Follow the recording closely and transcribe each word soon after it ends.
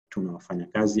tuna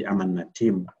wafanyakazi ama na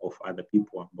team of other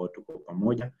people ambao tuko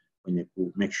pamoja kwenye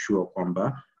ku make sure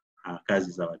kwamba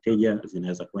kazi za wateja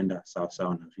zinaweza kwenda sawa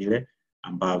sawa na vile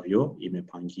ambavyo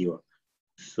imepangiwa.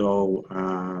 So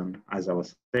as I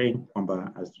was saying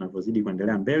kwamba as tunavyozidi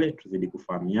kuendelea mbele tuzidi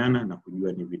kufahamiana na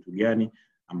kujua ni vitu gani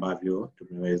ambavyo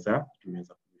tumeweza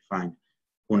kufanya.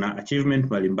 Kuna achievement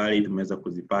mbalimbali tumeweza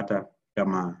kuzipata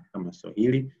kama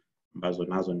Swahili ambazo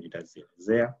nazo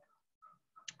nitazielezea.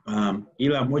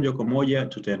 Ila moja kwa moja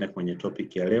tutaenda kwenye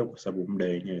topic ya leo kwa sababu muda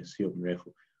wenyewe sio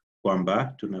mrefu, kwamba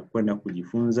tunakwenda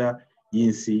kujifunza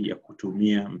jinsi ya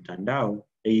kutumia mtandao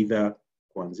either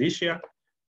kuanzisha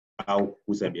au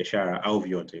kukuza biashara au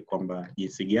vyote, kwamba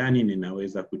jinsi gani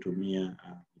ninaweza kutumia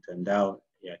mtandao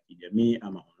ya kijamii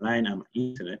ama online ama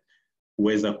internet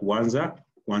kuweza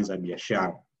kuanza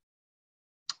biashara.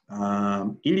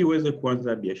 Ili uweze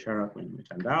kuanza biashara kwenye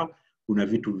mitandao kuna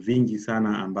vitu vingi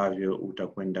sana ambavyo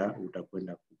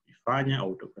utakwenda kuvifanya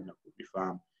au utakwenda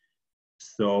kuvifahamu.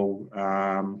 So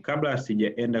kabla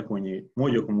sijaenda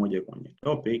moja kwa moja kwenye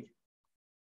topic,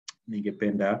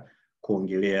 ningependa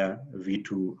kuongelea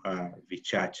vitu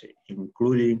vichache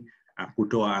including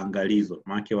kutoa angalizo.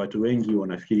 Maana watu wengi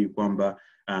wanafikiri kwamba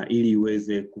ili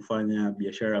uweze kufanya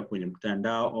biashara kwenye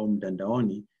mtandao au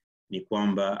mtandaoni ni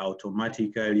kwamba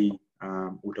automatically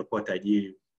utakuwa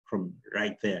tajiri from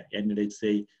right there. Yani let's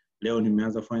say leo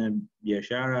nimeanza kufanya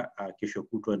biashara, kesho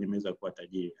kutwa nimeweza kuwa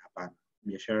tajiri. Hapana.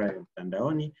 Biashara ya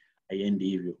mtandaoni haiendi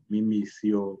hivyo. Mimi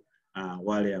sio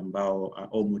wale ambao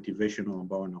au motivational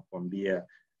ambao wanakuambia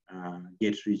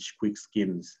get rich quick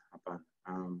schemes. Hapana.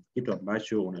 Kitu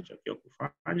ambacho unachotakiwa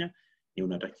kufanya ni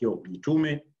unatakiwa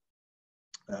ujitume,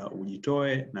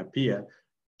 ujitoe, na pia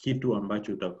kitu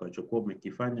ambacho utakachokuwa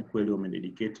umekifanya kweli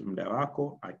umededicate muda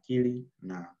wako, akili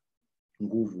na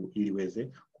nguvu ili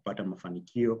uweze kupata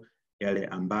mafanikio yale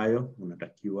ambayo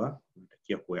unatakiwa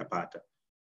kuyapata.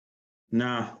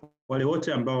 Na wale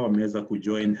wote ambao wameweza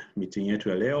kujoin meeting yetu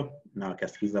ya leo na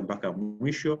wakasikiliza mpaka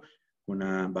mwisho,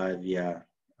 kuna baadhi ya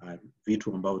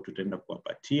vitu ambao tutaenda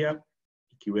kuwapatia,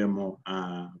 ikiwemo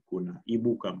kuna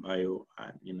ebook ambayo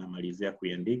ninamalizia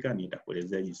kuiandika.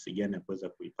 Nitakuelezea jinsi gani ya kuweza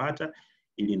kuipata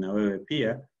ili na wewe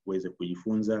pia uweze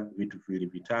kujifunza vitu vile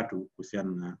vitatu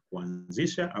kuhusiana na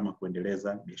kuanzisha ama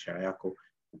kuendeleza biashara yako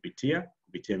kupitia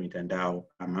mitandao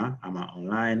ama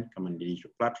online kama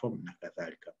digital platform na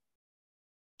kadhalika.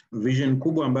 Vision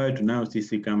kubwa ambayo tunayo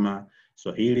sisi kama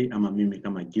Swahili ama mimi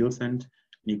kama Gilsant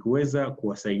ni kuweza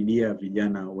kuwasaidia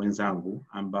vijana wenzangu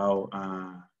ambao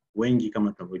wengi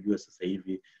kama tunavyojua sasa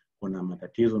hivi kuna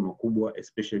matatizo makubwa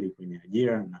especially kwenye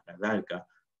ajira na kadhalika,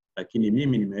 lakini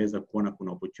mimi nimeweza kuona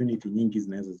kuna opportunity nyingi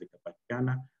zinaweza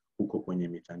zikapatikana huko kwenye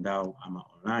mitandao ama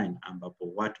online,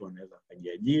 ambapo watu wanaweza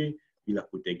kujiajiri bila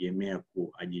kutegemea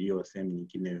kuajiriwa sehemu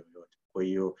nyingine yoyote. Kwa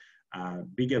hiyo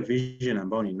bigger vision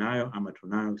ambayo ninayo ama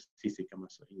tunayo sisi kama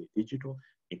Swahili Digital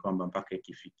ni kwamba mpaka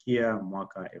ikifikia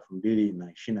mwaka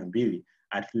 2022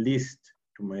 at least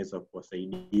tumeweza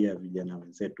kuwasaidia vijana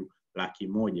wenzetu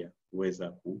 100,000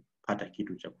 kuweza kupata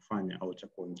kitu cha kufanya au cha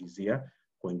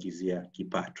kuingizia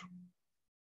kipato.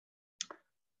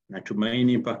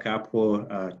 Natumaini mpaka hapo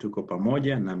tuko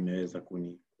pamoja na mmeweza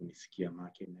kunisikia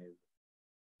maki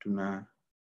na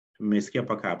tumesikia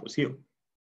mpaka hapo, sio?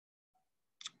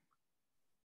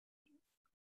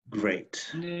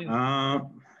 Great.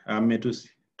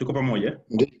 Tuko pamoja?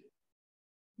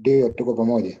 Ndio, tuko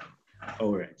pamoja.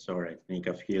 Alright.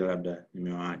 Nikafikiri labda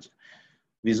nimewaacha.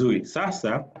 Vizuri.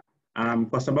 Sasa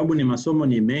kwa sababu ni masomo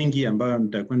ni mengi ambayo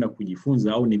nitakwenda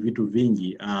kujifunza au ni vitu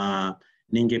vingi,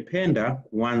 ningependa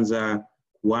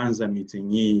kuanza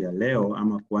meeting hii ya leo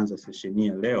ama kuanza session hii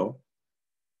ya leo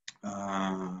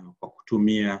kwa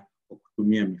kutumia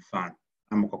mifano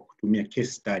ama kwa kutumia case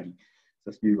study.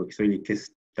 Sasa sijui kwa Kiswahili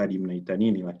case study mnaita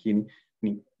nini, lakini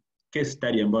ni case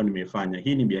study ambayo nimefanya.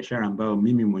 Hii ni biashara ambayo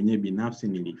mimi mwenyewe binafsi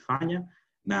nilifanya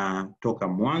na toka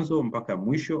mwanzo mpaka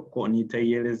mwisho. Kwa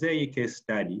nitaielezea hii case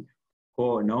study.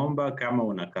 Kwa naomba kama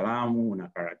una kalamu, una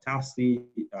karatasi,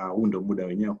 huu ndio muda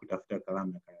wenyewe kutafuta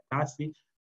kalamu na karatasi,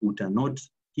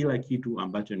 utanote kila kitu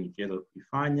ambacho nikiweza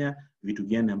kufanya, vitu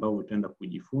gani ambavyo utaenda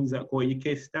kujifunza. Kwa hii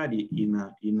case study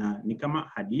ni kama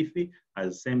hadithi, at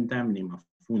the same time ni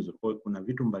mafunzo. Kwa kuna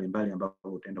vitu mbalimbali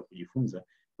ambavyo utaenda kujifunza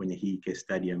kwenye hii case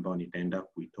study ambayo nitaenda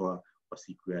kuitoa kwa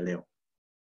siku ya leo.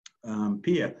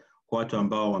 Pia kwa watu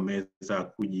ambao wameweza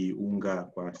kujiunga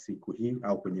kwa siku hii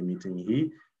au kwenye meeting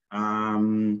hii,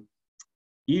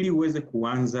 ili uweze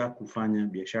kuanza kufanya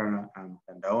biashara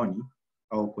mtandaoni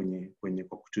au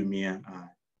kwa kutumia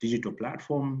digital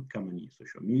platform kama ni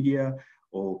social media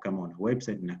au kama una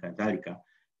website na kadhalika,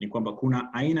 ni kwamba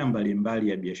kuna aina mbalimbali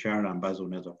ya biashara ambazo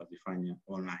unaweza kuzifanya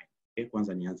online.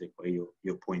 Kwanza nianze kwa hiyo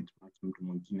point, mtu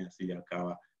mwingine asije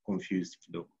akawa confused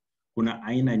kidogo. Kuna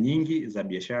aina nyingi za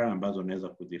biashara ambazo unaweza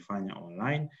kuzifanya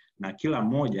online, na kila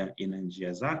moja ina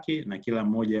njia zake, na kila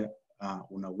moja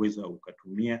unaweza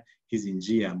ukatumia hizi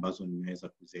njia ambazo nimeweza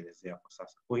kuzielezea kwa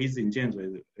sasa. Kwa hizi njia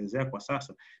nilizoelezea kwa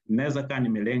sasa, ninaweza kaa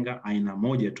nimelenga aina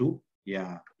moja tu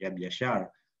ya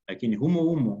biashara, lakini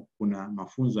humo kuna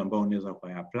mafunzo ambayo unaweza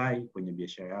kuapply kwenye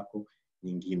biashara yako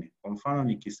nyingine. Kwa mfano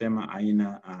nikisema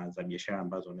aina za biashara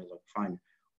ambazo unaweza kufanya,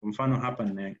 kwa mfano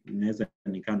hapa ninaweza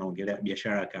nikaongelea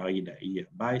biashara ya kawaida hii,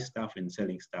 buy stuff and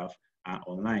selling stuff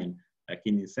online,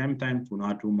 lakini same time kuna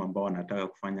watu ambao wanataka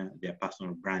kufanya their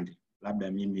personal branding.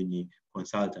 Labda mimi ni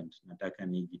consultant, nataka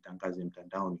nijitangaze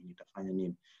mtandaoni, nitafanya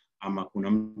nini? Ama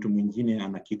kuna mtu mwingine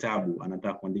ana kitabu,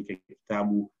 anataka kuandika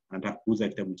kitabu, anataka kuuza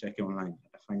kitabu chake online,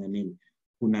 atafanya nini?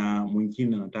 Kuna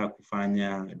mwingine anataka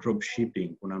kufanya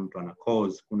dropshipping, kuna mtu ana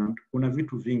course, kuna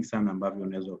vitu vingi sana ambavyo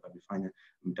unaweza ukavifanya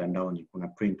mtandaoni. Kuna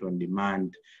print on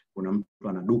demand, kuna mtu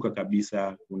ana duka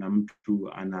kabisa, kuna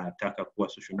mtu anataka kuwa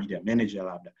social media manager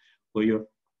labda. Kwa hiyo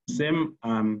same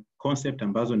concept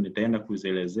ambazo nitaenda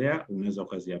kuzielezea unaweza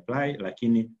ukaziapply,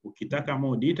 lakini ukitaka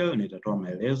more detail nitatoa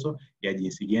maelezo ya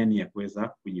jinsi gani ya kuweza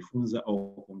kujifunza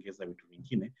au kuongeza vitu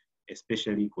vingine,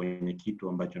 especially kwenye kitu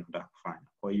ambacho nataka kufanya.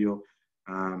 Kwa hiyo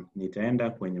nitaenda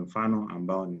kwenye mfano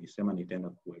ambao nilisema nitaenda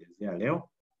kuelezea leo,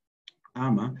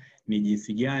 ama ni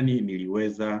jinsi gani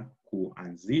niliweza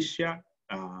kuanzisha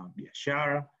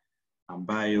biashara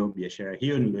ambayo biashara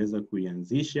hiyo niliweza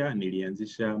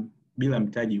nilianzisha bila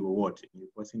mtaji wowote.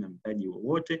 Nilikuwa sina mtaji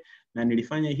wowote, na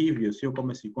nilifanya hivyo sio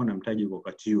kama sikuwa na mtaji kwa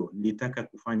wakati huo. Nilitaka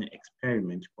kufanya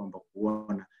experiment kwamba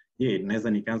kuona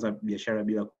naweza nikaanza biashara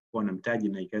bila kuwa na mtaji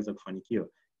na ikaweza kufanikiwa.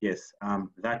 Yes,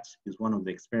 that is one of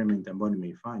the experiment ambayo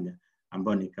nimeifanya,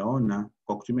 ambayo nikaona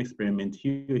kwa kutumia experiment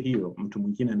hiyo mtu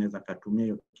mwingine anaweza kutumia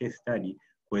hiyo case study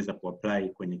kuweza kuapply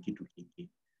kwenye kitu kingine.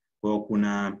 Kwa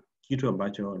kuna kitu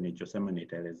ambacho nilichosema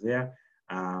nitaelezea,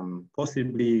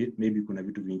 possibly maybe kuna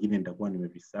vitu vingine nitakuwa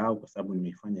nimevisahau kwa sababu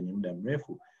nimeifanya ni muda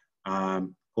mrefu.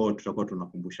 Kwa tutakuwa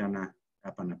tunakumbushana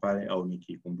hapa na pale au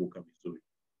nikikumbuka vizuri.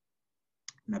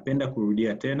 Napenda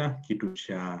kurudia tena kitu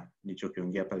cha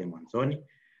nilichokiongea pale mwanzoni,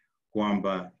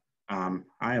 kwamba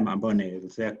haya ambayo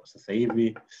naelezea kwa sasa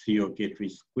hivi sio get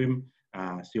rich scheme,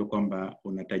 sio kwamba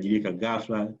unatajirika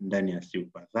ghafla ndani ya siku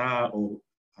kadhaa au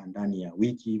ndani ya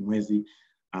wiki, mwezi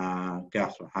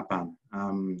ghafla. Hapana.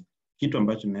 Kitu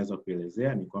ambacho ninaweza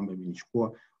kuelezea ni kwamba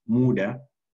imenichukua muda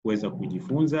kuweza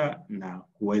kujifunza na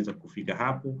kuweza kufika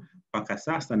hapo. Mpaka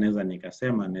sasa naweza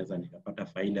nikapata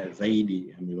faida zaidi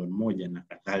ya milioni 1 na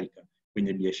kadhalika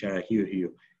kwenye biashara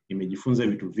hiyo. Nimejifunza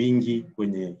vitu vingi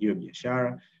kwenye hiyo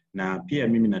biashara, na pia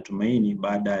mimi natumaini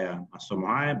baada ya masomo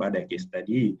haya, baada ya case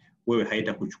study hii, wewe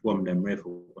haitakuchukua muda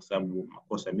mrefu, kwa sababu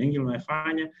makosa mengi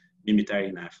unayofanya mimi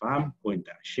tayari nayafahamu. Kwa hiyo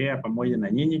nitashare pamoja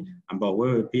na nyinyi ambao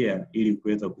wewe pia, ili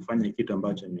kuweza kufanya kitu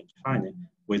ambacho nimekifanya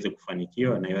uweze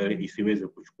kufanikiwa na wewe isiweze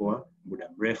kuchukua muda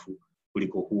mrefu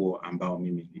kuliko huo ambao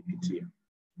mimi nilipitia.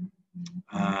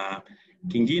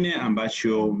 Kingine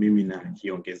ambacho mimi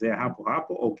nakiongezea hapo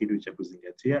au kitu cha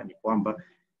kuzingatia ni kwamba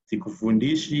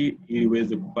sikufundishi ili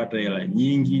uweze kupata hela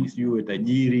nyingi, siwe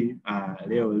tajiri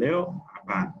leo.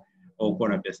 Hapana. Au kuwa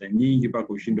na pesa nyingi mpaka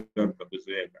ushindwe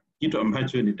kuziweka. Kitu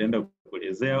ambacho nitaenda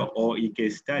kuelezea au case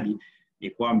study ni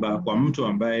kwamba kwa mtu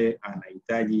ambaye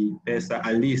anahitaji pesa,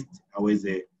 at least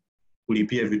aweze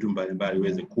kulipia vitu mbalimbali,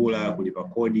 uweze kula, kulipa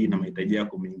kodi na mahitaji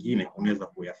yako mengine, unaweza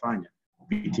kuyafanya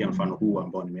kupitia mfano huu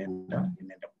ambao nimeenda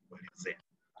kuelezea.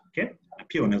 Okay? Na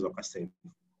pia unaweza ukasave.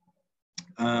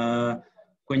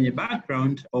 Kwenye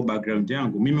background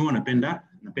yangu, mimi huwa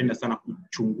napenda sana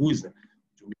kuchunguza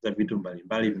vitu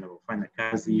mbalimbali vinavyofanya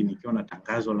kazi. Nikiona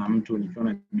tangazo la mtu,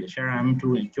 nikiona biashara ya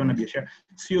mtu, nikiona biashara,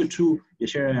 sio tu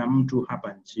biashara ya mtu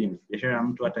hapa nchini, biashara ya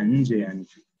mtu hata nje ya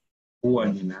nchi,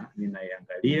 huwa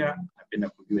ninaiangalia. Napenda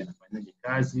kujua inafanyaje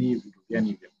kazi, vitu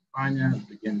gani vya kufanya,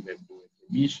 vitu gani vya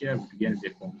kurekebisha, vitu gani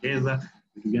vya kuongeza,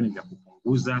 vitu gani vya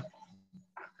kupunguza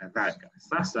kadhalika.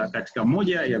 Sasa katika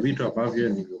moja ya vitu ambavyo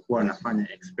nilikuwa nafanya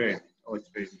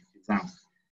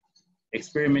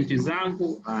experiment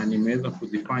zangu nimeweza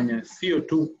kuzifanya sio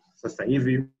tu sasa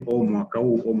hivi au mwaka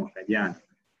huu au mwaka jana.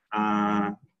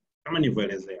 Kama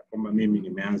nilivyoelezea kwamba mimi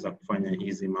nimeanza kufanya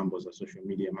hizi mambo za social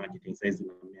media marketing saizi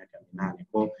na miaka 8.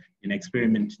 Kwa hiyo ina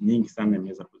experiment nyingi sana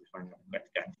nimeweza kuzifanya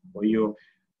katikati. Kwa hiyo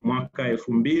mwaka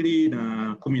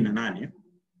 2018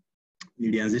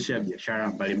 nilianzisha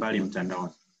biashara mbalimbali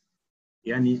mtandaoni.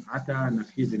 Yaani hata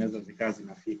nafikiri zinaweza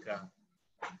zinafika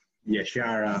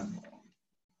biashara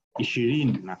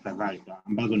 20 na kadhalika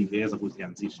ambazo niliweza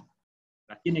kuzianzisha.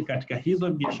 Lakini katika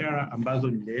hizo biashara ambazo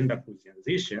nilienda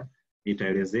kuzianzisha,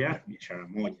 nitaelezea biashara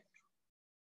moja.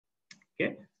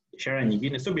 Okay? Biashara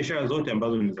nyingine, sio biashara zote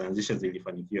ambazo nilianzisha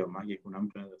zilifanikiwa. Maana kuna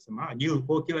mtu anaweza kusema, Gil,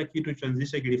 kwa kila kitu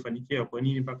tuanzisha kilifanikiwa, kwa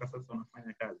nini mpaka sasa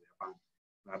unafanya kazi? Hapana.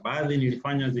 Na baadhi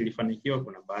nilifanya zilifanikiwa,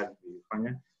 kuna baadhi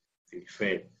nilifanya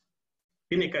zilifeli.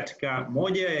 Lakini katika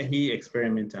moja ya hii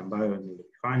experiment ambayo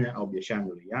nilifanya au biashara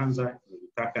nilianza,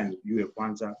 nilitaka nijue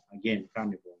kwanza, again kama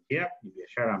nilivyoongea, ni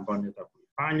biashara ambayo nataka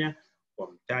kuifanya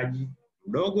kwa mtaji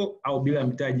mdogo au bila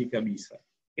mtaji kabisa.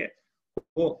 Okay.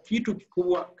 Kwa kitu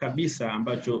kikubwa kabisa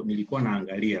ambacho nilikuwa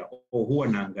naangalia au huwa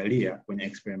naangalia kwenye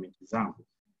experiment zangu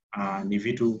ni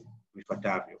vitu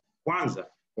vifuatavyo. Kwanza,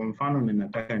 kwa mfano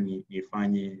ninataka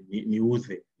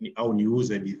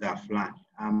niuze bidhaa fulani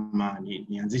ama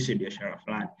nianzishe biashara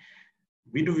fulani.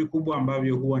 Vitu vikubwa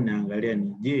ambavyo huwa naangalia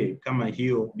ni je, kama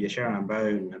hiyo biashara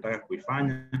ambayo ninataka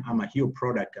kuifanya ama hiyo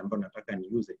product ambayo nataka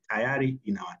niuze tayari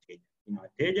ina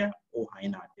wateja au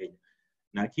haina wateja.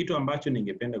 Na kitu ambacho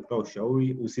ningependa kutoa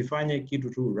ushauri, usifanye kitu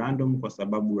tu random kwa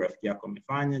sababu rafiki yako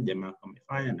amefanya, jamaa yako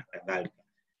amefanya na kadhalika.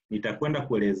 Nitakwenda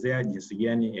kuelezea jinsi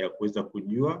gani ya kuweza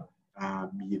kujua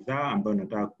bidhaa ambayo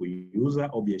nataka kuiuza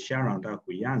au biashara nataka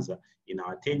kuianza ina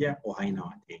wateja au haina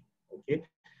wateja. Okay?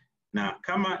 Na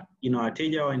kama ina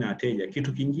wateja au haina wateja,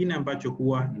 kitu kingine ambacho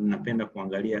huwa ninapenda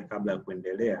kuangalia kabla ya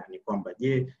kuendelea ni kwamba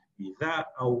je, bidhaa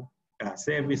au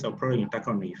service au product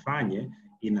nataka unaifanye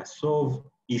ina solve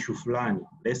issue fulani.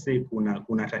 Let's say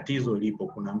kuna tatizo lipo,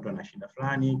 kuna mtu ana shida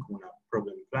fulani, kuna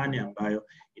problem fulani ambayo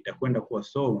itakwenda kuwa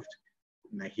solved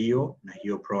na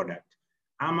hiyo product.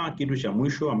 Ama kitu cha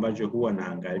mwisho ambacho huwa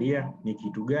naangalia ni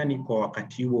kitu gani kwa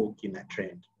wakati huo kina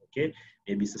trend. Okay?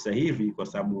 Maybe sasa hivi kwa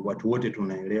sababu watu wote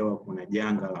tunaelewa kuna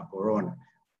janga la corona.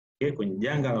 Okay? Kwenye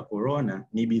janga la corona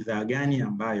ni bidhaa gani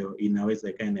ambayo inaweza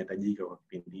ikawa inahitajika kwa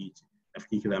kipindi hichi?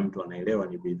 Nafikiri kila mtu anaelewa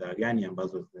ni bidhaa gani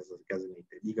ambazo zinaweza zikawa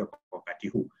zinahitajika kwa wakati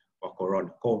huu wa corona.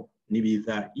 Kwa ni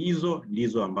bidhaa hizo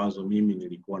ndizo ambazo mimi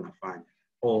nilikuwa nafanya.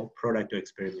 Au product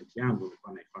experiment yangu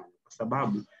nilikuwa naifanya. Kwa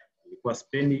sababu nilikuwa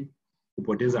spendi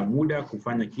kupoteza muda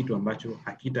kufanya kitu ambacho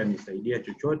hakitanisaidia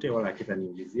chochote wala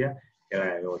hakitaniingizia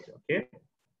hela yoyote. Okay?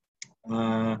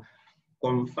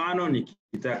 Kwa mfano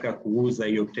nikitaka kuuza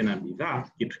hiyo tena bidhaa,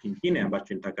 kitu kingine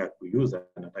ambacho nataka kuiuza,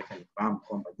 nataka nifahamu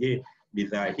kwamba je,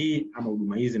 bidhaa hii ama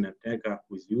huduma hizi nataka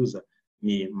kuziuza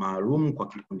ni maalum kwa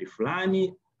kikundi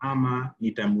fulani ama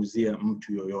nitamuuzia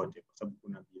mtu yoyote, kwa sababu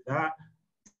kuna bidhaa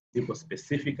ziko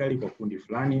specifically kwa kundi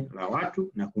fulani la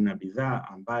watu na kuna bidhaa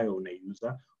ambayo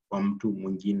unaiuza kwa mtu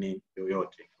mwingine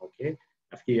yoyote. Okay?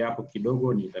 Nafikiri hapo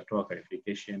kidogo nitatoa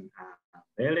clarification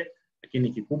mbele,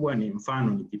 lakini kikubwa ni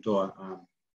mfano nikitoa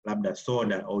labda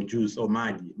soda au juice au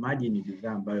maji. Maji ni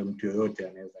bidhaa ambayo mtu yoyote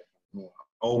anaweza kununua,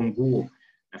 au nguo.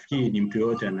 Nafikiri ni mtu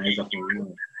yoyote anaweza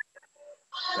kununua.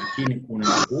 Lakini kuna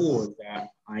nguo za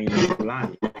aina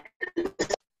fulani.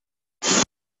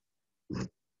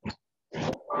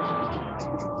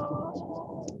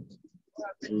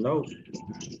 Hello.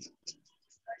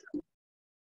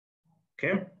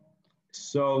 Okay?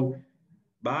 So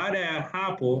baada ya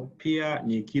hapo pia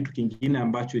ni kitu kingine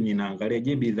ambacho ninaangalia,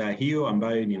 je, bidhaa hiyo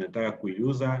ambayo ninataka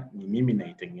kuiuza ni mimi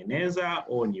naitengeneza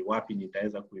au ni wapi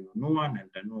nitaweza kuinunua na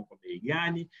nitanunua kwa bei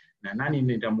gani na nani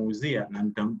nitamuuzia na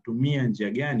nitamtumia njia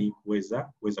gani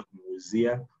kuweza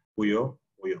kumuuzia huyo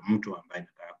mtu ambaye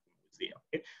nataka kumuuzia.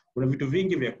 Okay? Kuna vitu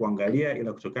vingi vya kuangalia,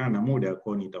 ila kutokana na muda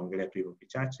kwa nitaongelea tu hivyo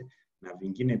vichache na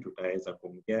vingine tutaweza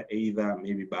kuongea either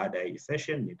maybe baada ya hii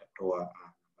session nitatoa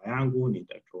namba yangu,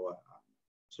 nitatoa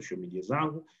social media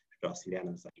zangu,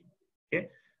 tutawasiliana zaidi. Okay?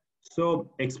 So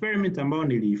experiment ambayo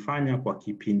niliifanya kwa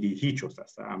kipindi hicho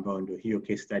sasa, ambayo ndio hiyo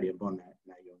case study ambayo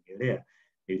naiongelea,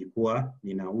 ilikuwa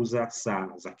ninauza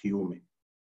saa za kiume.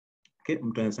 Okay?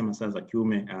 Mtu anasema saa za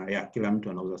kiume, kila mtu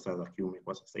anauza saa za kiume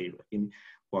kwa sasa hivi, lakini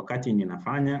wakati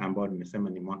ninafanya ambao nimesema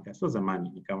ni mwaka sio zamani,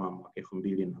 ni kama mwaka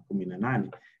 2018,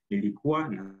 nilikuwa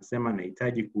nasema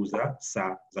nahitaji kuuza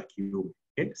saa za kiume.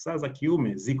 Okay? Saa za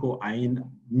kiume ziko aina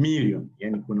milioni,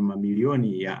 yani kuna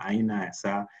mamilioni ya aina ya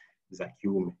saa za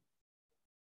kiume.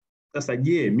 Sasa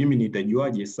je, mimi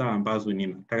nitajuaje saa ambazo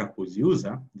ninataka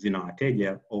kuziuza zina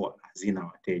wateja au hazina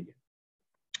wateja?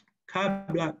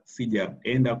 Kabla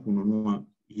sijaenda kununua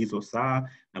hizo saa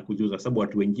na kuziuza, sababu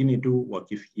watu wengine tu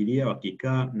wakifikiria,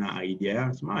 wakikaa na idea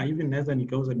yao, sema hivi naweza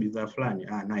nikauza bidhaa fulani,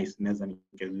 nice, naweza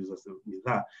nikauza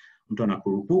bidhaa. Mtu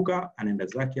anakurupuka, anaenda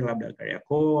zake labda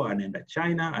Kariakoo, anaenda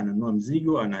China, ananunua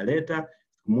mzigo, analeta,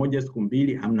 siku moja siku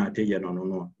mbili hamna wateja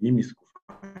ananunua. Mimi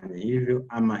sikufanya hivyo,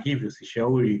 ama hivyo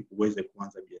sishauri uweze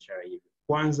kuanza biashara hivyo.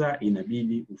 Kwanza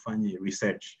inabidi ufanye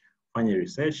research. Fanya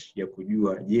research ya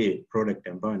kujua je, product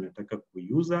ambayo nataka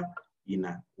kuiuza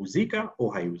inauzika au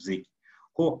haiuziki.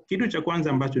 Kwa kitu cha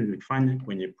kwanza ambacho nilikifanya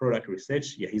kwenye product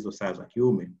research ya hizo saa za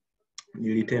kiume,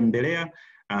 nilitembelea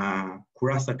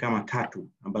kurasa kama 3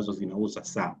 ambazo zinauza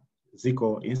saa.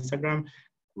 Ziko Instagram,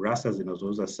 kurasa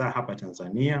zinazouza saa hapa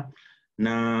Tanzania,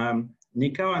 na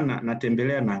nikawa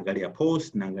natembelea, naangalia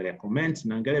post, naangalia comments,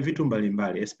 naangalia vitu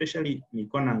mbalimbali, especially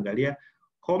nilikuwa naangalia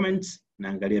comments,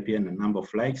 naangalia pia na number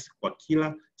of likes kwa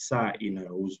kila saa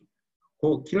inayouzwa.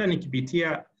 Kwa kila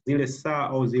nikipitia zile saa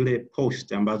au zile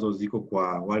post ambazo ziko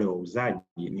kwa wale wauzaji,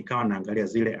 nikawa naangalia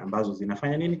zile ambazo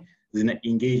zinafanya nini, zina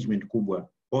engagement kubwa,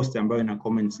 post ambayo ina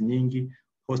comments nyingi,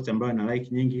 post ambayo ina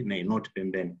like nyingi, na note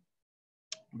pembeni.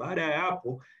 Baada ya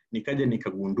hapo nikaja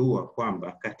nikagundua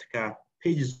kwamba katika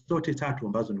page zote 3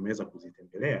 ambazo nimeweza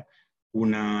kuzitembelea,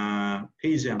 kuna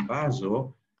page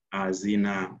ambazo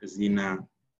zina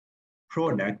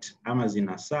product ama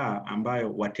zina saa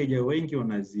ambayo wateja wengi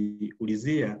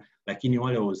wanaziulizia, lakini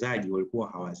wale wauzaji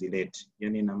walikuwa hawazileti.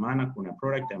 Yani ina maana kuna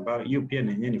product ambayo, hiyo pia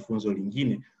na yenyewe ni funzo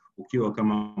lingine ukiwa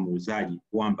kama muuzaji,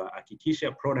 kwamba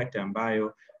hakikisha product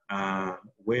ambayo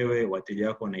wewe wateja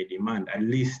wako na demand, at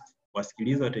least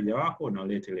wasikilize wateja wako na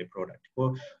walete ile product.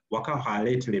 Kwa wakawa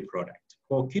hawaleti ile product.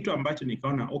 Kwa kitu ambacho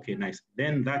nikaona okay nice,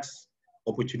 then that's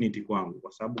opportunity kwangu,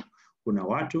 kwa sababu kuna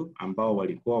watu ambao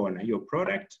walikuwa wana hiyo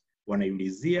product,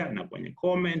 wanaiulizia na kwenye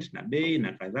comment na bei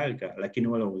na kadhalika, lakini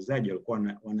wale wauzaji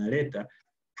walikuwa wanaleta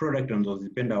product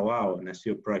wanazozipenda wao na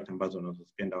sio product ambazo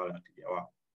wanazozipenda wale wateja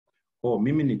wao. Kwa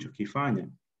mimi nilichokifanya,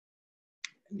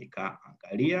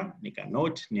 nikaangalia,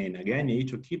 note ni aina gani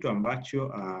hicho kitu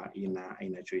ambacho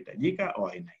inachohitajika au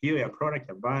aina hiyo ya product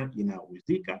ambayo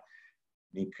inauzika.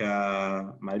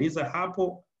 Nikamaliza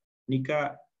hapo,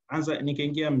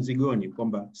 nikaingia mzigoni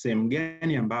kwamba sehemu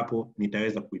gani ambapo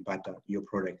nitaweza kuipata hiyo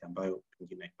product ambayo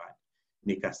ninaipata.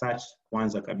 Nika-search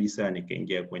kwanza kabisa,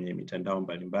 nikaingia kwenye mitandao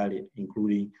mbalimbali,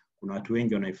 including kuna watu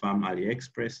wengi wanaifahamu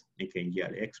AliExpress. Nikaingia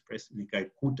AliExpress,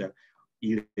 nikaikuta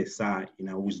ile saa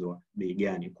inauzwa bei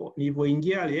gani. Kwa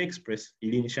nilipoingia AliExpress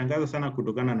ilinishangaza sana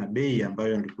kutokana na bei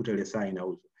ambayo nilikuta ile saa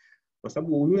inauzwa, kwa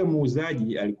sababu yule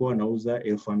muuzaji alikuwa anauza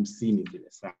 50,000 zile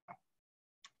saa,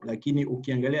 lakini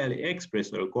ukiangalia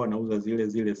AliExpress walikuwa wanauza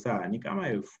zile saa ni kama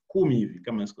 10,000 hivi,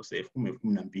 kama sikosei 10,000,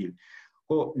 12,000.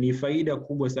 Kwa ni faida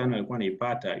kubwa sana alikuwa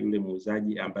anaipata yule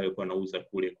muuzaji ambaye alikuwa anauza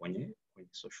kule kwenye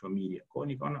social media. Kwa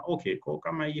nikaona okay, kwa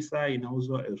kama hii saa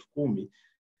inauzwa 10,000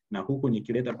 na huku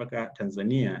nikileta mpaka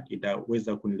Tanzania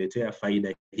itaweza kuniletea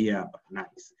faida hii hapa,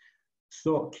 nice.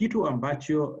 So kitu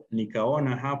ambacho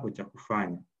nikaona hapo cha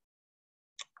kufanya,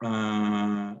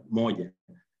 moja,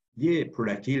 je,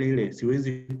 product ile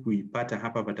siwezi kuipata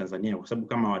hapa Tanzania? Kwa sababu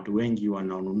kama watu wengi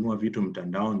wanaonunua vitu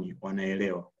mtandaoni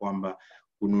wanaelewa kwamba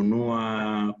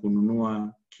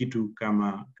kununua kitu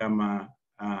kama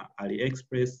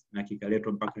AliExpress na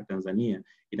kikaletwa mpaka Tanzania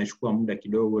inachukua muda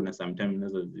kidogo, na sometimes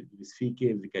inaweza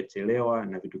visifike vikachelewa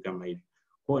na vitu kama hivyo.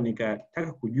 Kwa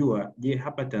nikataka kujua, je,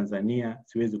 hapa Tanzania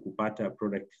siwezi kupata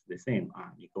product the same?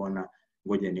 Nikaona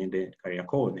ngoja niende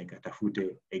Kariakoo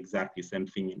nikatafute exactly same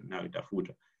thing na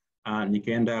itafuta.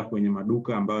 Nikaenda kwenye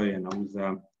maduka ambayo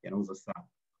yanauza saa.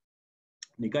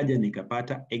 Nikaja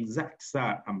nikapata exact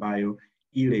saa ambayo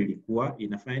ile ilikuwa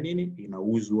inafanya nini,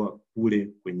 inauzwa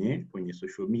kule kwenye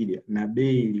social media, na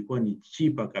bei ilikuwa ni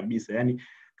cheaper kabisa. Yani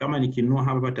kama nikinunua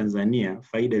hapa Tanzania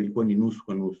faida ilikuwa ni nusu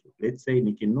kwa nusu. Let's say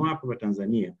nikinunua hapa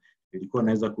Tanzania nilikuwa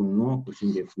naweza kununua kwa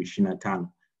shilingi 25,000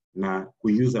 na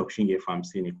kuiuza kwa shilingi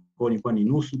 50,000. Kwa nilikuwa ni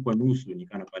nusu kwa nusu,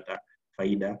 nikanapata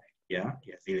faida ya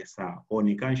zile saa. Kwa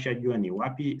nikaanshajua ni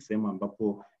wapi sehemu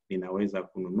ambapo ninaweza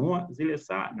kununua zile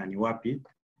saa na ni wapi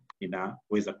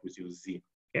ninaweza kuziuzia.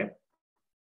 Okay?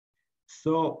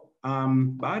 So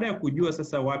baada ya kujua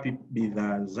sasa wapi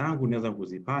bidhaa zangu naweza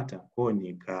kuzipata, kwa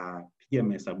nikapiga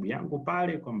mahesabu yangu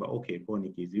pale kwamba okay, kwa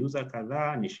nikiziuza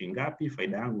kadhaa ni shilingi ngapi,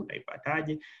 faida yangu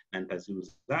nitaipataje, na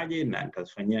nitaziuzaje, na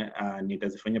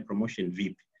nitazifanyia promotion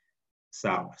vipi.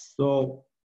 Sawa. So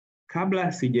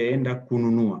kabla sijaenda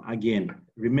kununua, again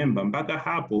remember, mpaka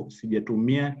hapo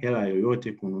sijatumia hela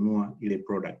yoyote kununua ile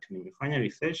product. Nimefanya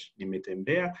research,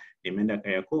 nimetembea, nimeenda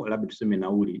Kariakoo, labda tuseme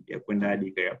nauli ya kwenda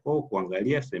hadi Kariakoo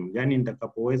kuangalia sehemu gani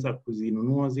nitakapoweza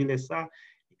kuzinunua zile saa,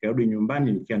 nikarudi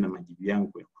nyumbani nikiwa na majibu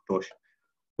yangu ya kutosha.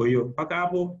 Kwa hiyo mpaka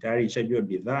hapo tayari nishajua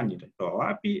bidhaa nitatoa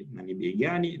wapi na ni bei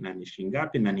gani na ni shilingi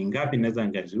ngapi na ni ngapi naweza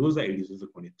ngaziuza ili ziweze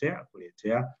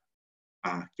kuletea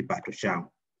kipato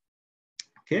changu.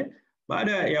 Okay?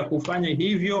 Baada ya kufanya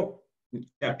hivyo,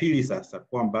 ya pili sasa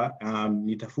kwamba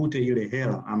nitafute ile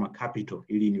hela ama capital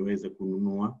ili niweze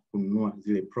kununua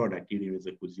zile product ili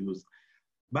niweze kuziuza.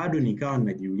 Bado nikawa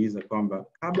najiuliza kwamba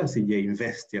kabla sija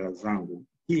invest hela zangu,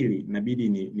 ili inabidi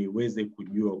niweze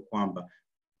kujua kwamba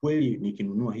kweli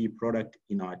nikinunua hii product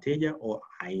ina wateja au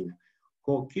haina.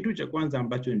 Kwa kitu cha kwanza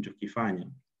ambacho nilichokifanya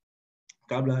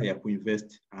kabla ya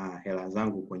kuinvest hela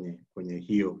zangu kwenye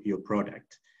hiyo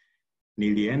product,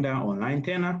 nilienda online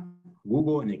tena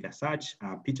Google nikasearch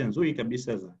picha nzuri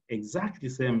kabisa za exactly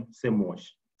same watch,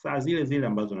 saa zile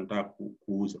ambazo nataka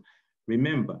kuuza.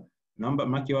 Remember, naomba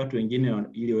maki watu wengine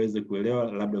ili waweze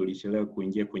kuelewa, labda ulichelewa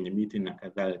kuingia kwenye meeting na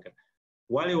kadhalika.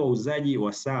 Wale wauzaji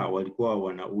wa saa walikuwa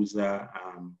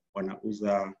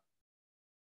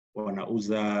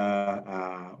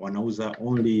wanauza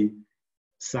only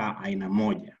saa aina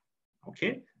moja.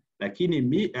 Okay?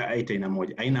 Lakini aina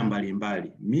moja, aina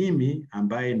mbalimbali. Mimi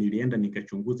ambaye nilienda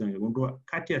nikachunguza, nikagundua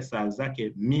kati ya saa zake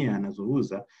 100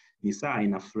 anazouza ni saa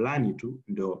aina fulani tu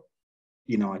ndio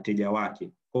ina wateja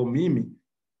wake. Kwa mimi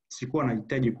sikuwa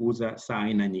nahitaji kuuza saa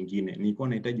aina nyingine. Nilikuwa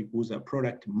nahitaji kuuza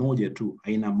product moja tu,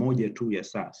 aina moja tu ya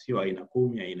saa, sio aina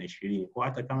 10, aina 20. Kwa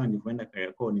hata kama nilipoenda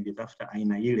Kariakoo nilitafuta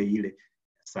aina ile ya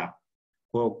saa.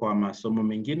 Kwa masomo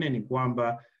mengine ni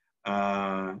kwamba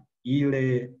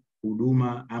ile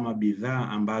huduma ama bidhaa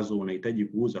ambazo unahitaji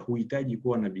kuuza, huhitaji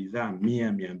kuwa na bidhaa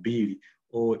 100, 200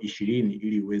 au 20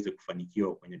 ili uweze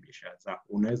kufanikiwa kwenye biashara zako.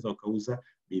 Unaweza ukauza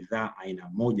bidhaa aina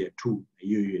moja tu, na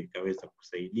hiyo ikaweza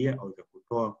kusaidia au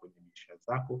kukutoa kwenye biashara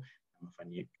zako na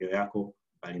mafanikio yako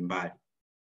mbalimbali.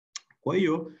 Kwa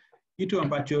hiyo kitu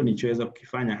ambacho nilichoweza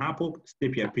kukifanya hapo,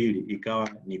 step ya pili ikawa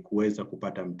ni kuweza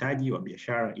kupata mtaji wa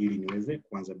biashara ili niweze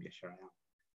kuanza biashara yangu.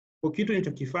 Kwa kitu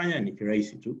nilichokifanya ni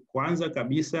kirahisi tu. Kwanza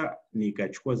kabisa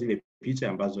nikachukua zile picha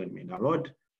ambazo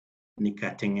nimedownload,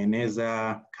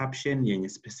 nikatengeneza caption yenye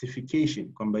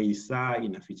specification kwamba hii saa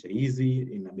ina feature hizi,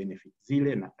 ina benefit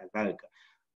zile na kadhalika.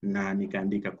 Na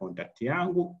nikaandika contact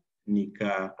yangu,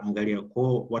 nikaangalia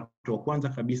kwa watu wa kwanza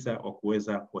kabisa wa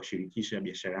kuweza kuwashirikisha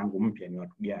biashara yangu mpya ni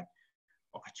watu gani.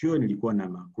 Wakati huo nilikuwa na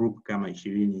magroup kama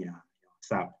 20 ya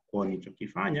WhatsApp. Kwa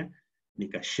nilichokifanya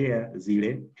nikashare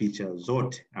zile picha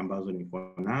zote ambazo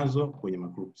nilikuwa nazo kwenye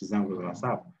magroups zangu za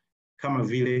WhatsApp, kama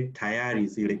vile tayari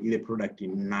ile product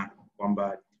na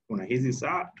kwamba kuna hizi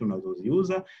saa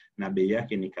tunazoziuza na bei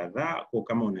yake ni kadhaa. Kwa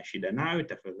kama una shida nayo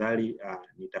tafadhali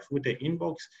nitafute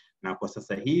inbox, na kwa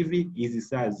sasa hivi hizi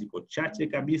saa ziko chache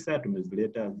kabisa,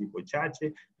 tumezileta ziko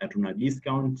chache na tuna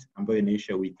discount ambayo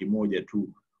inaisha wiki moja tu.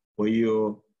 Kwa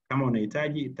hiyo kama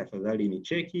unahitaji tafadhali ni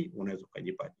cheki, unaweza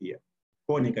kujipatia.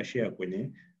 Kwa nikashare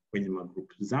kwenye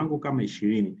magroup zangu kama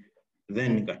 20,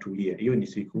 then nikatulia. Hiyo ni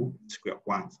siku ya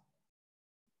kwanza.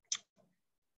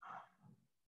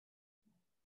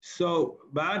 So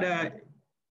baada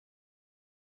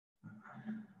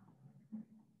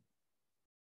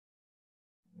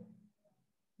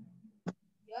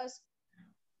Yes.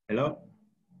 Hello?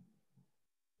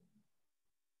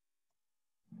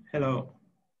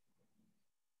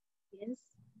 Yes.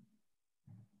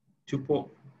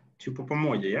 Tupo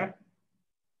pamoja, yeah?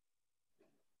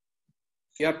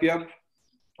 Yep.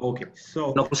 Okay,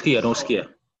 so nakusikia.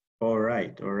 All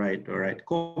right.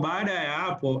 Kwa baada ya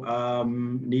hapo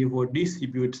nilivyo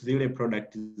distribute zile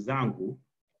product zangu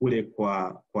kule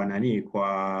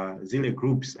kwa zile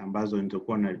groups ambazo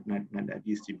nilikuwa na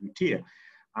distributia,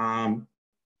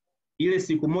 ile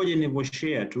siku moja nilivyo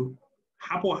share tu,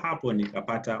 hapo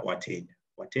nikapata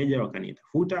wateja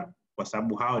wakanitafuta kwa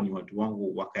sababu hao ni watu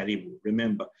wangu wa karibu.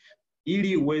 Remember,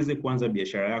 ili uweze kuanza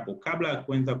biashara yako, kabla ya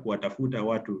kuanza kuwatafuta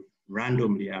watu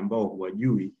randomly ambao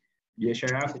huwajui,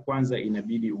 biashara yako kwanza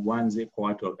inabidi uanze kwa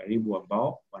watu wa karibu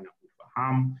ambao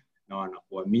wanakufahamu na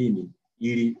wanakuamini,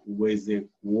 ili uweze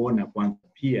kuona kwanza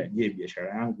pia, je, biashara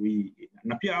yangu hii,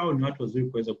 na pia hao ni watu wazuri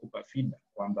kuweza kukupa feedback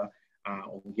kwamba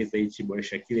ongeza hichi,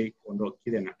 boresha kile, ondoa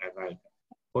kile na kadhalika.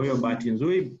 Kwa hiyo bahati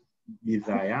nzuri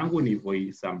bidhaa yangu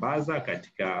nilivyoisambaza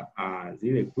katika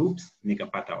zile groups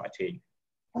nikapata wateja.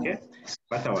 Okay?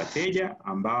 Pata wateja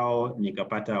ambao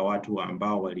nikapata watu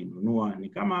ambao walinunua, ni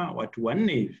kama watu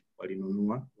 4 hivi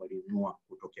walinunua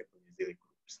kutokea kwenye zile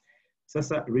groups.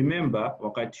 Sasa remember,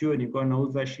 wakati huo nilikuwa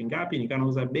nauza shingapi? Nilikuwa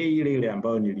nauza bei ile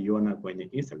ambayo niliona kwenye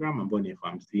Instagram ambayo ni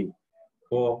 50,000.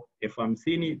 Kwa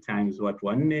 50,000 times watu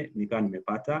 4 nikawa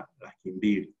nimepata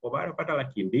 200,000. Kwa baada ya kupata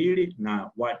 200,000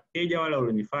 na wateja wale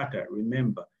walionifuata,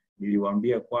 remember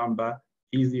niliwaambia kwamba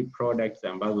hizi products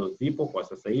ambazo zipo kwa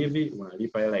sasa hivi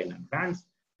unalipa hela in advance,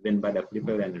 then baada ya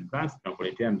kulipa hela in advance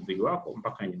tunakuletea mzigo wako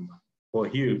mpaka nyumbani. Kwa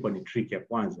hiyo ilikuwa ni trick ya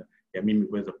kwanza ya mimi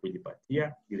kuweza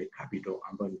kujipatia ile capital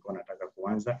ambayo nilikuwa nataka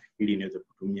kuanza ili niweze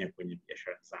kutumia kwenye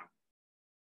biashara zangu.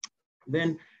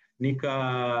 Then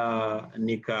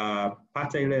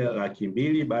nikapata ile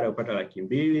 200,000. Baada ya kupata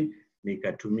 200,000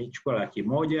 nikachukua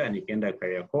 100,000 nikaenda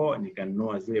Kariakoo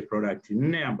nikanunua zile product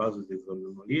 4 ambazo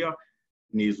zilizonunuliwa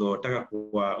nilizotaka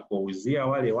kuwauzia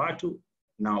wale watu,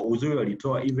 na uzuri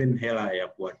walitoa even hela ya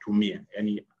kuwatumia.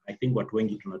 Yaani I think watu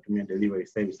wengi tunatumia delivery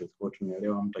services, kwa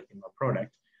tunaelewa mtu akinunua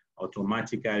product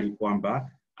automatically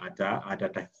kwamba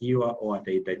atatakiwa au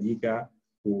atahitajika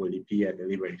kulipia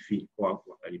delivery fee. Kwa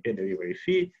kulipia delivery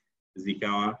fee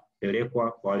zikawa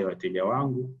pelekwa kwa wale wateja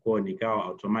wangu, kwa nikawa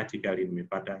automatically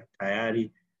nimepata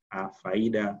tayari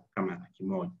faida kama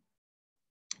 $100,000.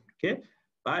 Okay?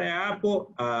 Baada ya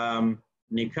hapo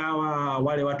nikawa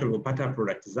wale watu waliopata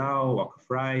product zao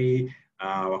wakafurahi,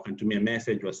 wakanitumia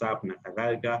message WhatsApp na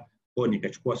kadhalika. Kwa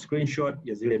nikachukua screenshot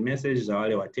ya zile message za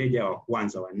wale wateja wa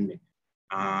kwanza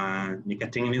 4.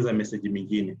 Nikatengeneza message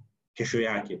nyingine kesho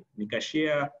yake.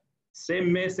 Nikashare same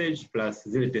message plus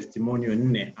zile testimonial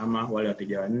 4 ama wale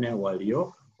wateja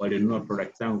 4 walionunua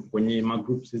product zangu kwenye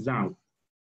magroups zangu.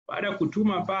 Baada ya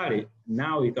kutuma pale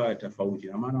nao ikawa tofauti.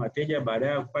 Na maana wateja baada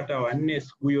ya kupata 4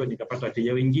 siku hiyo nikapata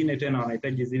wateja wengine tena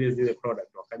wanahitaji zile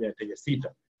product, wakaja wateja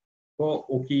 6.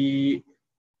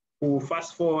 Kwa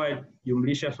fast forward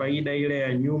jumlisha faida ile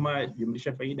ya nyuma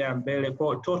jumlisha faida ya mbele,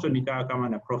 kwa total nikawa kama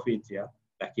na profit ya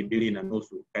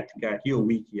 $250,000 katika hiyo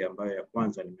wiki ambayo ya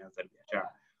kwanza nimeanza biashara.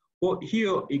 Kwa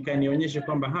hiyo ikanionyesha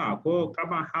kwamba kwa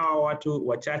kama hawa watu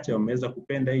wachache wameweza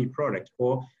kupenda hii product,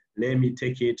 kwa let me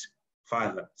take it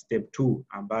further, step 2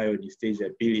 ambayo ni stage ya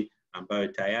pili, ambayo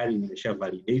tayari nimesha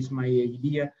validate my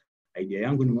idea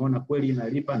yangu, nimeona kweli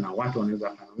inalipa na watu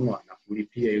wanaweza kununua na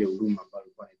kulipia ile huduma ambayo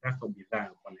walikuwa wanataka, bidhaa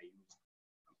walikuwa wanaiuza.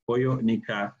 Kwa hiyo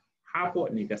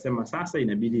nikasema sasa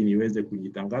inabidi niweze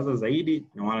kujitangaza zaidi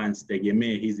na wala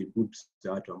nisitegemee hizi groups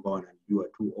za watu ambao wananijua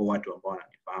tu au watu ambao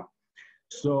wananifahamu.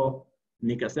 So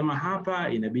nikasema hapa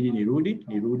inabidi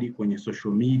nirudi kwenye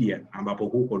social media, ambapo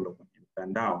huko ndo kwenye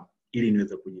mtandao, ili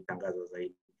niweze kujitangaza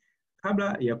zaidi.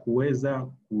 Kabla ya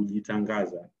kuweza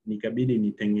kujitangaza nikabidi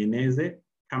nitengeneze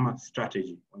kama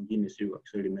strategy, wengine sio kwa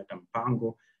Kiswahili mnaita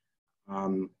mpango,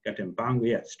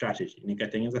 strategy.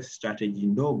 Nikatengeneza strategy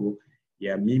ndogo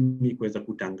ya mimi kuweza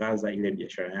kutangaza ile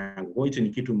biashara yangu. Kwa hiyo ni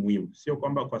kitu muhimu, sio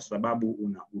kwamba kwa sababu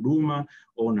una huduma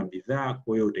au una bidhaa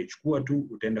kwa hiyo utaichukua tu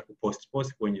utaenda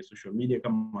kupost kwenye social media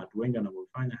kama watu wengi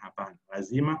wanavyofanya. Hapana,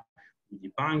 lazima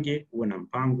ujipange, uwe na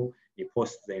mpango, ni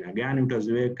post za aina gani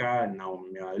utaziweka na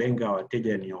umewalenga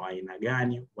wateja ni wa aina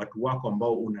gani, watu wako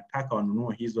ambao unataka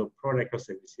wanunue hizo product au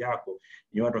service yako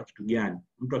ni watu wa kitu gani.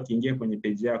 Mtu akiingia kwenye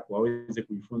page yako aweze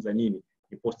kujifunza nini,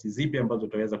 ni posti zipi ambazo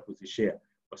utaweza kuzishare,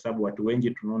 kwa sababu watu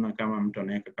wengi tunaona kama mtu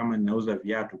anaweka kama ninauza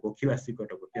viatu, kwa kila siku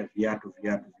atakutia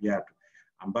viatu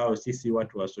ambao sisi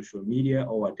watu wa social media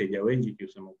au wateja wengi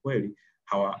kusema kweli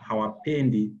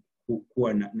hawapendi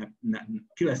kuwa na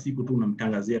kila siku tu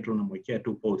unamtangazia tu unamwekea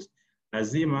tu post.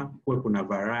 Lazima kuwe kuna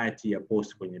variety ya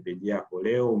post kwenye page yako.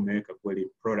 Leo umeweka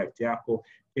kweli product yako,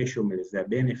 kesho umeelezea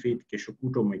benefit, kesho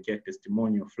kutwa umewekea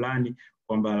testimonial fulani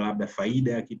kwamba labda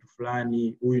faida ya kitu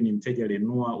fulani, huyu ni mteja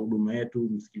alinunua huduma yetu,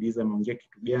 msikiliza ameongea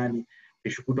kitu gani,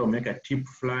 kesho kutwa umeweka tip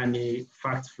fulani,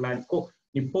 facts fulani. Kwa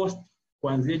ni post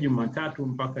kuanzia Jumatatu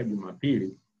mpaka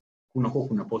Jumapili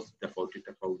kuna post tofauti.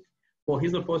 Kwa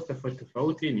hizo post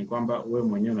tofauti ni kwamba wewe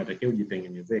mwenyewe unatakiwa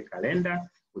ujitengenezee kalenda,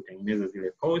 utengeneze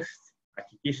zile post,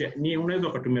 hakikisha ni unaweza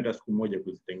kutumia hata siku moja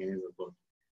kuzitengeneza zote.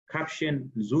 Caption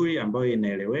nzuri ambayo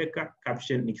inaeleweka.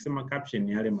 Caption, nikisema caption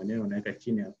ni yale maneno unaweka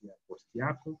chini ya post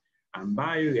yako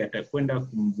ambayo yatakwenda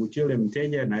kumvutia yule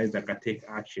mteja na aweza ka take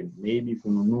action, maybe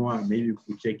kununua, maybe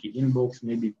kucheck inbox,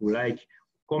 maybe kulike,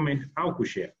 comment au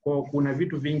kushare. Kwa kuna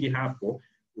vitu vingi hapo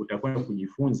utakwenda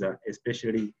kujifunza,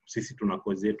 especially sisi tuna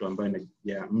course yetu ambayo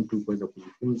ya mtu kuweza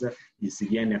kujifunza jinsi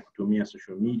gani ya kutumia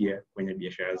social media kwenye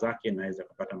biashara zake na aweza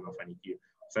kupata mafanikio.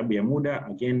 Kwa sababu ya muda,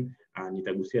 again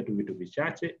nitagusia tu vitu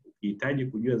vichache. Ukihitaji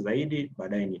kujua zaidi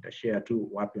baadaye nitashare tu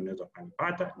wapi unaweza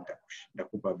kunipata,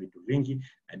 nitakupa vitu vingi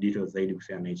na details zaidi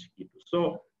kuhusiana na hichi kitu.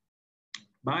 So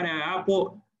baada ya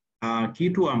hapo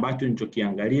kitu ambacho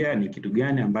nilichokiangalia ni kitu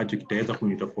gani ambacho kitaweza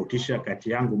kunitofautisha kati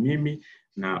yangu mimi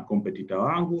na competitor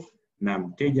wangu, na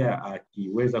mteja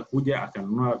akiweza kuja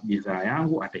akanunua bidhaa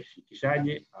yangu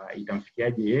ataifikishaje,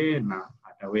 itamfikiaje yeye na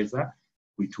ataweza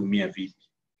kuitumia vipi.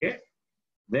 Okay?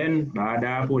 Then baada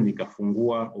hapo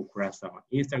nikafungua ukurasa wa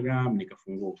Instagram,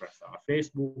 nikafungua ukurasa wa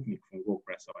Facebook, nikafungua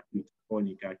ukurasa wa Twitter. Kwa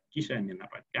nikahakikisha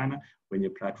ninapatikana kwenye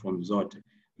platform zote.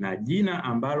 Na jina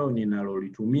ambalo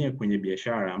ninalolitumia kwenye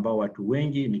biashara ambao watu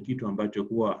wengi ni kitu ambacho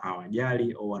huwa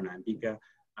hawajali au wanaandika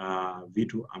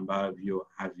vitu ambavyo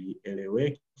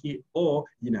havieleweki au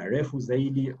jina refu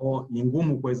zaidi au ni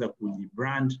ngumu kuweza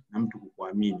kujibrand na mtu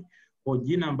kukuamini. Kwa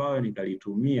jina ambalo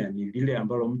nikalitumia ni lile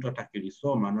ambalo mtu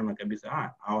atakilisoma anaona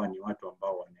kabisa hawa ni watu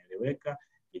ambao wanaeleweka.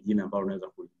 Ni jina ambalo unaweza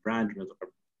kubrand, unaweza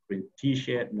kuprint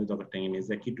t-shirt, unaweza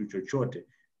kutengeneza kitu chochote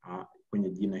kwenye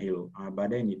jina hilo.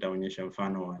 Baadaye nitaonyesha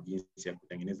mfano wa jinsi ya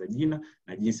kutengeneza jina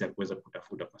na jinsi ya kuweza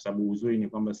kutafuta, kwa sababu uzuri ni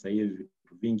kwamba sasa hivi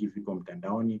vitu vingi viko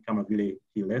mtandaoni kama vile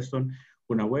hii lesson.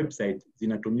 Kuna website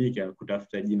zinatumika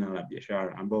kutafuta jina la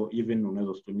biashara ambao even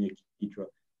unaweza kutumia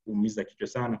umiza kichwa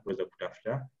sana kuweza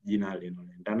kutafuta jina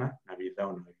linaloendana na bidhaa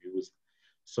unayoiuza.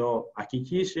 So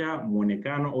hakikisha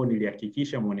muonekano, au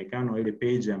nilihakikisha muonekano ile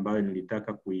page ambayo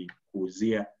nilitaka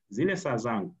kuuzia zile saa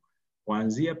zangu,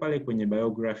 kuanzia pale kwenye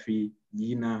biography,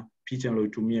 jina, picha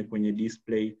niliyotumia kwenye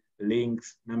display,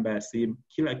 links, namba ya simu,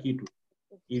 kila kitu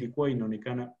ilikuwa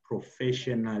inaonekana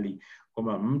professionally,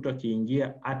 kwamba mtu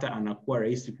akiingia hata anakuwa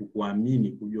rahisi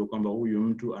kukuamini, kujua kwamba huyu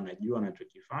mtu anajua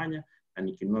anachokifanya na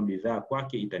nikinunua bidhaa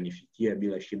kwake itanifikia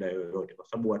bila shida yoyote. Kwa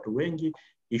sababu watu wengi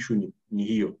issue ni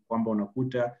hiyo, kwamba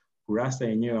unakuta kurasa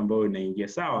yenyewe ambayo inaingia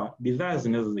sawa, bidhaa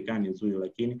zinaweza zikawa ni nzuri,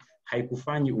 lakini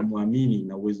haikufanyi umwamini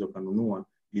na uwezo kununua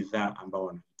bidhaa ambao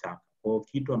unataka. Kwa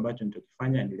kitu ambacho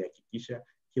nitokifanya nilihakikisha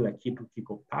kila kitu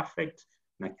kiko perfect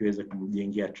na kiweze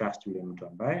kumjengea trust yule mtu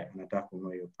ambaye anataka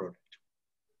kununua hiyo product.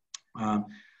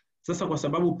 Sasa kwa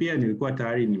sababu pia nilikuwa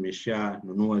tayari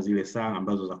nimeshanunua zile saa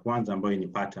ambazo za kwanza ambayo ni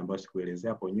part ambayo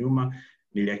sikuelezea hapo nyuma,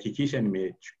 nilihakikisha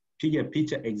nimepiga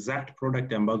picha exact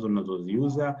product ambazo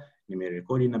ninazoziuza,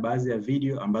 nimerekodi na baadhi ya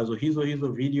video ambazo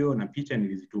hizo video na picha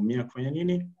nilizitumia kufanya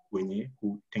nini? Kwenye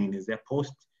kutengenezea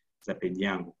post za page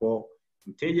yangu. Kwa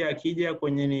mteja akija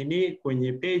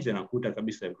kwenye page anakuta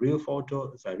kabisa real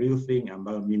photo za real thing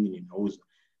ambayo mimi ninauza.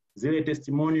 Zile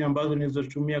testimony ambazo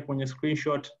nilizotumia kwenye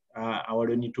screenshot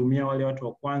walionitumia wale watu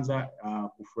wa kwanza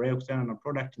kufurahia kuhusiana na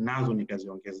product, nazo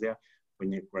nikaziongezea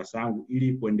kwenye kurasa yangu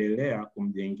ili kuendelea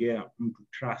kumjengea mtu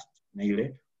trust na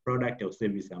ile product au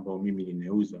service ambayo mimi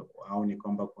ninauza. Au ni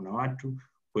kwamba kuna watu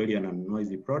kweli wananunua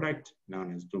hizi product na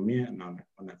wanazitumia na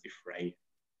wanazifurahia.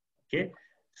 Okay?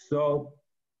 So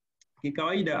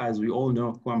kikawaida, as we all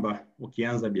know, kwamba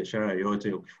ukianza biashara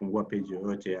yoyote, ukifungua page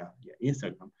yoyote ya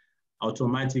Instagram,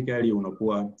 automatically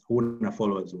unakuwa huna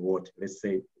followers wote. Let's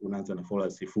say unaanza na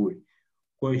followers 0.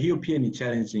 Kwa hiyo pia ni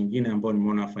challenge nyingine ambayo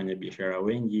nimeona wafanya biashara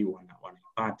wengi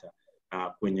wanaipata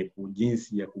kwenye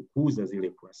jinsi ya kukuza zile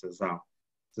kurasa zao.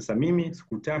 Sasa mimi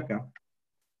sikutaka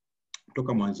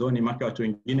kutoka mwanzoni maka watu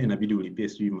wengine inabidi ulipie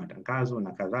sijui matangazo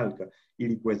na kadhalika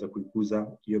ili kuweza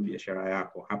kuikuza hiyo biashara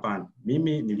yako. Hapana,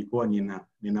 mimi nilikuwa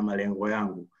nina malengo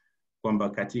yangu kwamba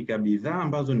katika bidhaa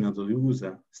ambazo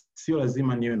ninazoziuza sio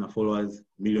lazima niwe na followers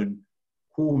milioni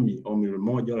 10 au milioni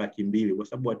 1 au 200, kwa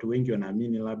sababu watu wengi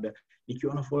wanaamini labda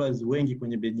nikiwa na followers wengi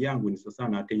kwenye page yangu ni sawa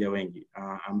na wateja wengi,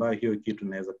 ambayo hiyo kitu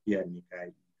naweza pia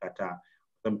nikaikataa.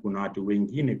 Kwa sababu kuna watu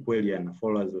wengine kweli ana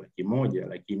followers 100,000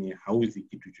 lakini hauzi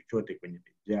kitu chochote kwenye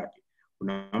page yake.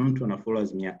 Kuna mtu ana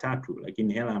followers 300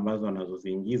 lakini hela ambazo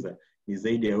anazoziingiza ni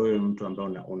zaidi ya wewe mtu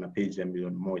ambaye una page ya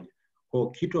milioni 1.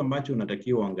 Kwa kitu ambacho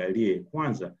unatakiwa uangalie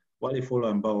kwanza, wale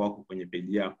follower ambao wako kwenye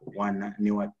page yako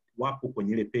wapo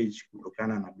kwenye ile page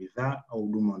kutokana na bidhaa au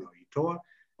huduma unayoitoa,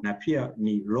 na pia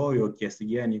ni loyal kiasi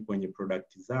gani kwenye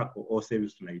product zako au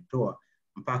service unayoitoa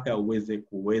mpaka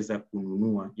kuweza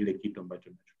kununua ile kitu ambacho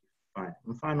unachokifanya.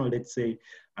 Mfano, let's say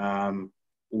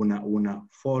una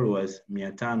followers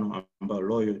 500 ambao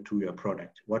loyal to your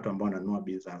product, watu ambao wananunua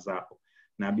bidhaa zako,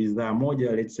 na bidhaa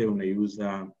moja let's say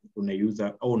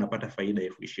unaiuza au unapata faida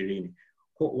 20,000.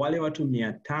 Kwa wale watu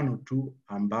 500 tu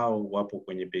ambao wapo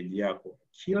kwenye page yako,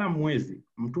 kila mwezi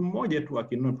mtu mmoja tu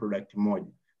akinunua product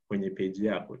moja kwenye page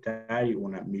yako tayari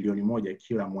una milioni 1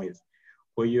 kila mwezi.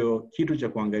 Kwa hiyo kitu cha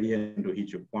kuangalia ndio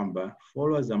hicho, kwamba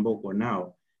followers ambao uko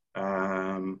nao,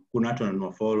 kuna watu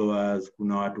wananunua followers,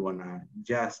 kuna watu wana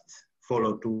just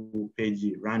follow tu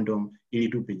page random ili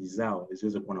tu page zao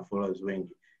ziweze kuwa na followers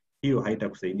wengi. Hiyo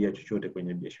haitakusaidia chochote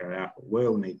kwenye biashara yako. Wewe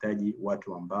unahitaji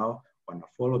watu ambao wana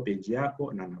follow page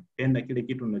yako na wanapenda kile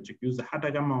kitu unachokiuza,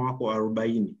 hata kama wako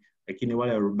 40, lakini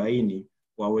wale 40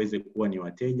 waweze kuwa ni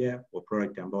wateja wa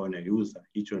product ambao wanaiuza.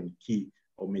 Hicho ni key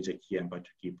au major key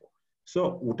ambacho kipo. So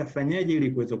utafanyaje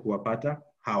ili kuweza kuwapata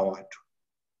hao watu?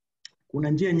 Kuna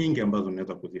njia nyingi ambazo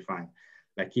unaweza kuzifanya,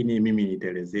 lakini mimi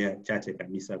nitaelezea chache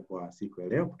kabisa kwa siku ya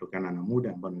leo kutokana na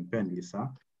muda ambao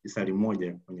nimepewa. Lisali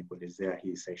moja kwenye kuelezea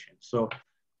hii session. So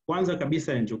kwanza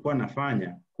kabisa nilichokuwa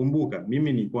nafanya, kumbuka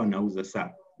mimi nilikuwa nauza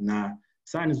saa, na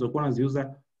saa nilizokuwa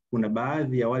naziuza kuna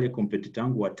baadhi ya wale competitor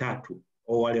wangu 3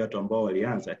 au wale watu ambao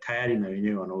walianza tayari na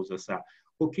wenyewe wanauza saa.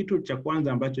 Kwa kitu cha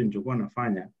kwanza ambacho nilichokuwa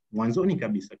nafanya mwanzoni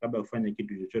kabisa, kabla ya kufanya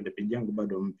kitu chochote, page yangu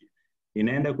bado mpya,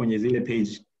 inaenda kwenye zile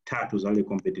page 3 za wale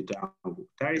competitor wangu.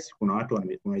 Tayari kuna watu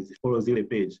wamezifollow zile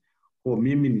page. Kwa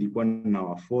mimi nilikuwa na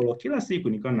wafollow kila siku,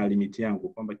 nilikuwa na limit yangu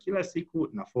kwamba kila siku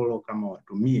na follow kama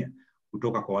watu 100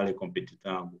 kutoka kwa wale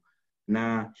competitor wangu.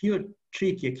 Na hiyo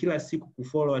trick ya kila siku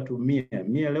kufollow watu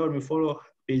 100 leo nimefollow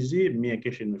page 100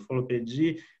 kesho nimefollow page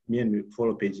 100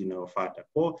 nimefollow page inayofuata.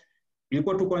 Kwa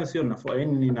ilikuwa tu kwanza sio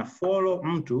nina follow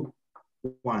mtu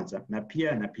kwanza, na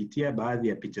pia napitia baadhi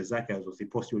ya picha zake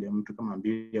alizoziposti yule mtu kama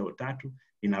 2 au 3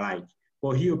 ina like.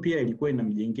 Kwa hiyo pia ilikuwa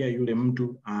inamjengea yule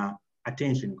mtu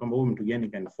attention kwamba huyu mtu gani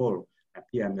kan follow na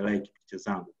pia amelike picha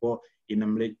zangu. Kwa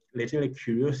inamletea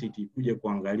curiosity kuja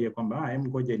kuangalia kwamba hem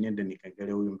ngoja niende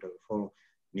nikaangalia huyu mtu alifollow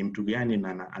ni mtu gani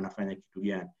na anafanya kitu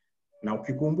gani. Na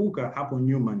ukikumbuka hapo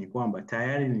nyuma ni kwamba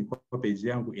tayari nilikuwa page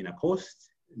yangu ina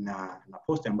post na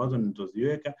post ambazo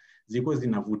nilizoziweka zilikuwa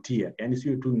zinavutia. Yaani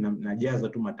sio tu najaza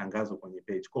tu matangazo kwenye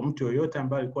page. Kwa mtu yoyote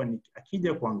ambaye alikuwa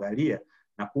akija kuangalia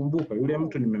na kumbuka yule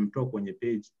mtu nimemtoa kwenye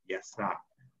page ya saa.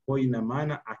 Kwa ina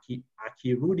maana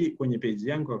akirudi kwenye page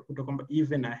yangu akakuta kwamba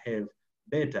even I have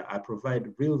better, I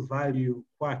provide real value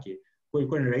kwake. Kwa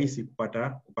ilikuwa ni rahisi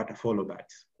kupata follow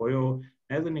backs. Kwa hiyo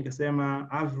naweza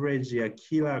nikasema average ya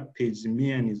kila page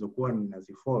 100 nilizokuwa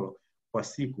ninazifollow kwa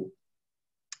siku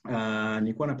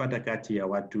nilikuwa napata kati ya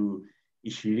watu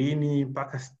 20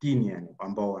 mpaka 60 yani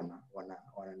ambao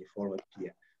wananifollow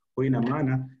pia. Kwa ina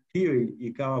maana hiyo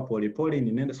ikawa polepole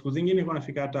ninaenda siku zingine nilikuwa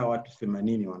nafika hata watu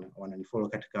 80 wananifollow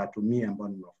katika watu 100 ambao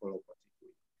nimefollow kwa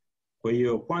siku. Kwa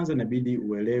hiyo kwanza inabidi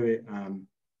uelewe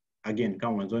again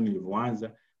kama mwanzo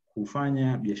nilivyoanza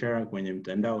kufanya biashara kwenye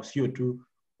mtandao sio tu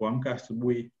kuamka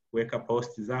asubuhi kuweka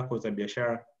post zako za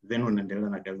biashara then unaendelea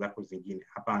na kazi zako zingine.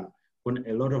 Hapana. Kuna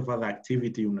a lot of other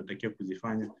activity unatakiwa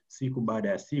kuzifanya siku baada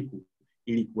ya siku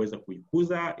ili kuweza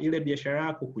kuikuza ile biashara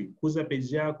yako, kuikuza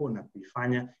page yako na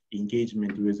kuifanya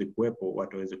engagement iweze kuwepo,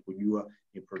 watu waweze kujua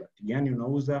ni product gani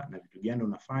unauza na vitu gani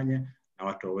unafanya na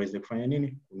watu waweze kufanya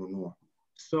nini? Kununua.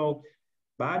 So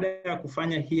baada ya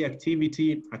kufanya hii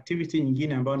activity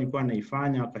nyingine ambayo nilikuwa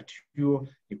naifanya wakati huo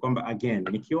ni kwamba again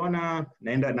nikiona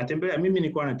natembelea, mimi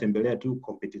nilikuwa natembelea tu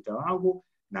competitor wangu,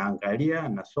 naangalia,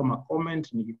 nasoma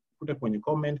comment, nikikuta kwenye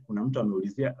comment kuna mtu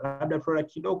ameulizia labda product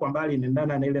kidogo kwa mbali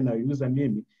inaendana na ile nayouza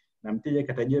mimi na mteja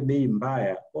katajia bei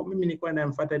mbaya. Kwa mimi nilikuwa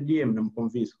namfuata DM na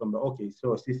mconvince kwamba okay,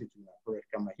 so sisi tuna product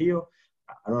kama hiyo.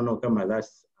 I don't know kama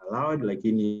that's allowed,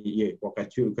 lakini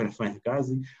wakati huo nafanya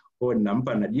kazi kwa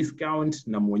nampa na discount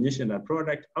na muonyesha na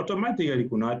product automatically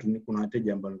kuna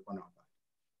wateja ambao walikuwa na wapata.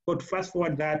 Kwa to fast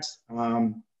forward that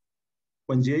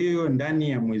kwa njia hiyo ndani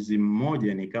ya mwezi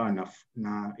mmoja nikawa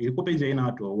na ilikuwa page haina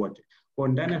watu wote. Kwa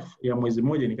ndani ya mwezi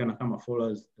mmoja nikawa na kama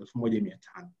followers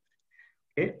 1500.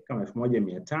 Okay, kama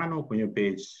 1500 kwenye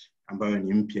page ambayo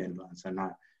ni mpya ndio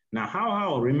sana. Na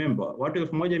hao remember watu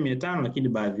 1500 lakini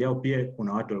baadhi yao pia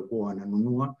kuna watu walikuwa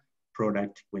wananunua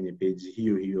product kwenye page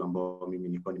hiyo ambao mimi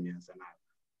nilikuwa nimeanza nayo.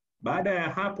 Baada ya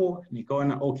hapo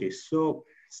nikaona okay, so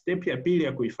step ya pili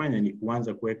ya kuifanya ni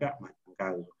kuanza kuweka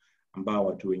matangazo ambao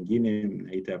watu wengine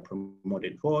mnaita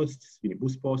promoted posts, ni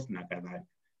boost post na kadhalika.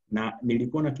 Na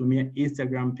nilikuwa natumia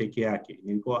Instagram peke yake.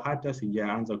 Nilikuwa hata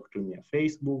sijaanza kutumia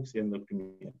Facebook, sijaanza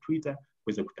kutumia Twitter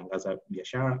kuweza kutangaza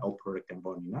biashara au product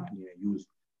ambayo nina-use.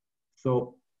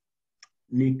 So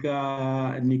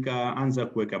nikaanza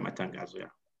kuweka matangazo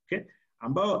yao. Okay?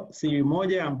 Ambao siri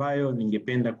moja ambayo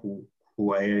ningependa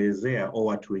kuwaelezea au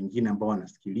watu wengine ambao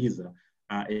wanasikiliza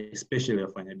especially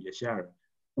wafanya biashara,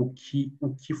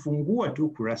 ukifungua tu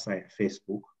kurasa ya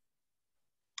Facebook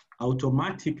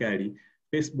automatically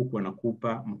Facebook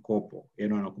wanakupa mkopo.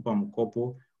 Yaani wanakupa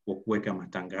mkopo wa kuweka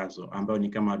matangazo ambao ni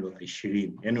kama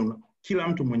 $20. Yaani kila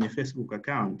mtu mwenye Facebook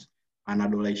account ana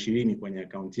 $20 kwenye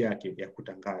account yake ya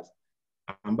kutangaza.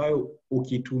 Ambayo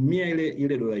ukitumia ile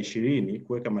 $20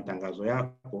 kuweka matangazo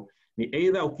yako ni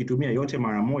either ukitumia yote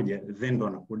mara moja then ndo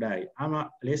wanakudai,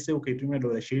 ama let's say ukitumia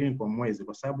 $20 kwa mwezi,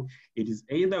 kwa sababu it is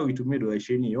either uitumie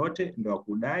 $20 yote ndo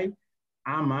wakudai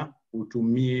ama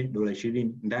utumie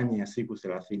 $20 ndani ya siku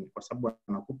 30, kwa sababu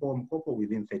wanakupa mkopo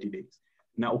within 30 days.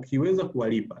 Na ukiweza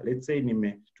kuwalipa, let's say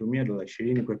nimetumia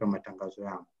 $20 kuweka matangazo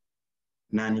yangu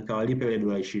na nikawalipa ile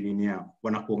 $20 yao,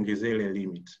 wanakuongezea ile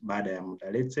limit baada ya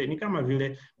muda. Let's say ni kama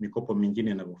vile mikopo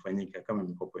mingine inavyofanyika kama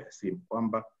mikopo ya simu,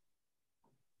 kwamba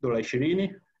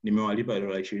 $20 nimewalipa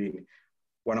 $20,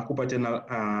 wanakupa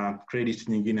tena credit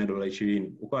nyingine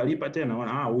 $20, ukawalipa tena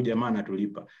wana huyu jamaa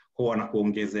anatulipa, kwa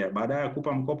wanakuongezea. Baadaye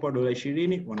kukupa mkopo wa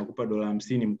 $20 wanakupa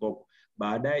 $50 mkopo,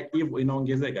 baadaye hivyo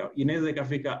inaongezeka, inaweza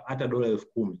ikafika hata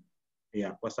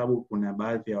 $10,000. Kwa sababu kuna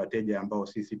baadhi ya wateja ambao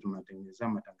sisi tunatengeneza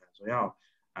matangazo yao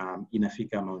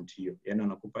inafika amount hiyo. Yaani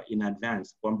wanakupa in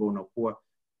advance kwamba unakuwa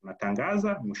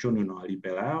unatangaza, mwishoni unawalipa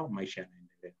yao, maisha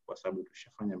yanaendelea, kwa sababu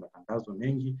tushafanya matangazo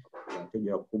mengi ya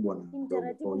wateja wakubwa na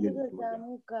wadogo.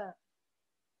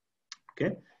 Okay?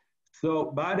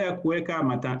 So baada ya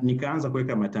kuweka nikaanza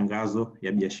kuweka matangazo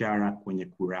ya biashara kwenye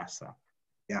kurasa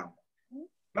yangu.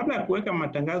 Kabla ya kuweka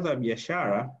matangazo ya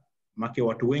biashara, make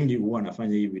watu wengi huwa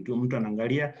wanafanya hivi tu. Mtu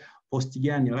anaangalia post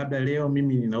gani, labda leo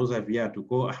mimi ninauza viatu,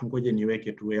 kwa ngoja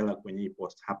niweke tu hela kwenye hii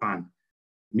post. Hapana.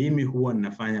 Mimi huwa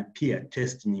ninafanya pia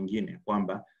test nyingine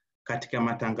kwamba katika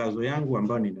matangazo yangu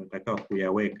ambayo ninataka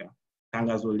kuyaweka,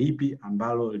 tangazo lipi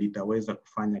ambalo litaweza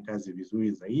kufanya kazi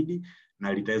vizuri zaidi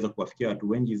na litaweza kuwafikia watu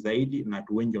wengi zaidi na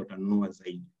watu wengi watanunua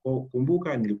zaidi. Kwa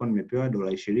kumbuka nilikuwa nimepewa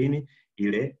 $20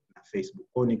 ile na Facebook.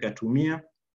 Kwa nikatumia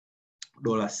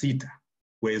 $6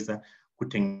 kuweza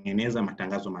kutengeneza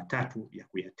matangazo matatu ya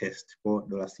kuyatest. Kwa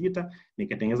 $6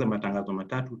 nikatengeneza matangazo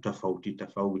matatu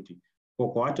tofauti. Kwa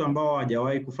watu ambao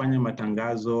hawajawahi kufanya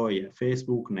matangazo ya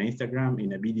Facebook na Instagram,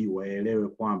 inabidi waelewe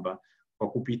kwamba kwa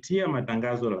kupitia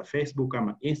matangazo la Facebook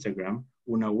ama Instagram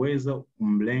unaweza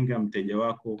kumlenga mteja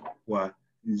wako kwa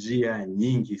njia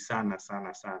nyingi sana.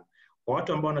 Kwa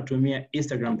watu ambao wanatumia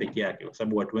Instagram peke yake, kwa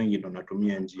sababu watu wengi ndio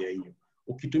wanatumia njia hiyo.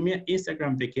 Ukitumia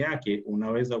Instagram peke yake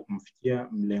unaweza kumfikia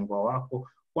mlengwa wako.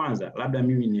 Kwanza, labda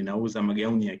mimi ninauza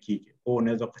magauni ya kike. Kwa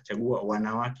unaweza kuchagua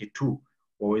wanawake tu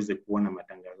waweze kuona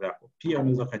matangazo yako. Pia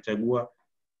unaweza kuchagua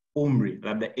umri,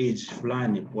 labda age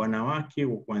fulani, wanawake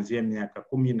kuanzia miaka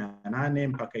 18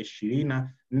 mpaka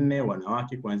 24,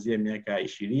 wanawake kuanzia miaka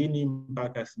 20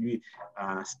 mpaka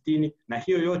 60, na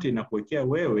hiyo yote inakuwekea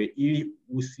wewe ili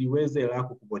usiweze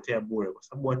lako kupotea bure, kwa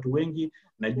sababu watu wengi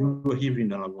najua hivi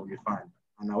ndio wanavyofanya.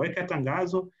 Anaweka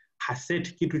tangazo,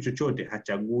 haset kitu chochote,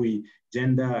 hachagui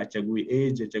gender, hachagui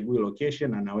age, hachagui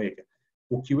location, anaweka.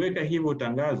 Ukiweka hivyo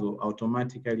tangazo,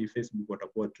 automatically Facebook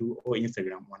watakuwa tu au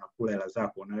Instagram wanakula hela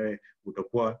zako na wewe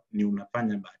utakuwa ni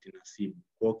unafanya bahati nasibu.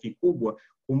 Kwa kikubwa,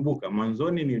 kumbuka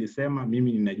mwanzoni nilisema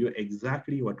mimi ninajua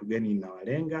exactly watu gani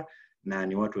ninawalenga na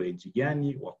ni watu wa age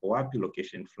gani, wako wapi,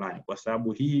 location fulani. Kwa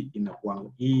sababu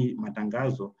hii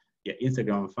matangazo ya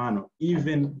Instagram mfano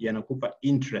even yanakupa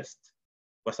interest.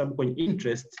 Kwa sababu kwenye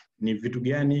interest ni vitu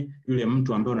gani yule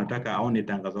mtu ambaye unataka aone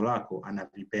tangazo lako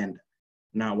anavipenda.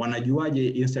 Na wanajuaje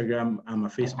Instagram ama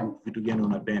Facebook vitu gani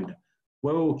unapenda?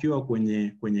 Wewe ukiwa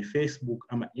kwenye Facebook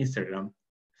ama Instagram,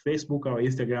 Facebook au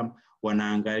Instagram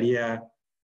wanaangalia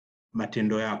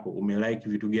matendo yako, umelike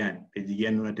vitu gani, page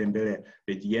gani unatembelea,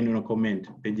 page gani una comment,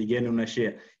 page gani una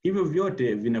share. Hivyo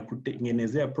vyote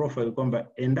vinakutengenezea profile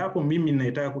kwamba endapo mimi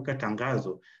ninataka kuweka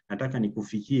tangazo, nataka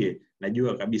nikufikie,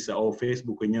 najua kabisa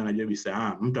Facebook wenyewe anajua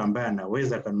kabisa mtu ambaye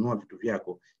anaweza kununua vitu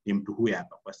vyako ni mtu huyu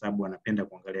hapa, kwa sababu anapenda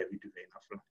kuangalia vitu vya aina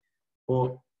fulani.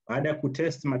 Kwa baada ya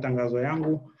kutest matangazo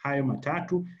yangu hayo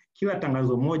matatu, kila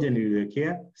tangazo moja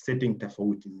niliwekea setting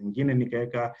tofauti. Nyingine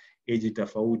nikaweka age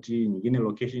tofauti, nyingine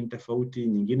location tofauti,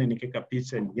 nyingine nikaweka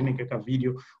picha, nyingine nikaweka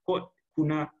video. Kwa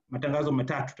kuna matangazo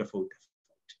matatu tofauti.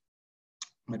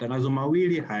 Matangazo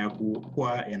mawili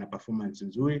hayakuwa yana performance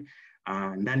nzuri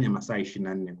ndani ya masaa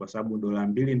 24, kwa sababu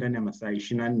 $2 ndani ya masaa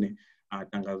 24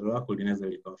 tangazo lako linaweza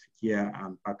likawafikia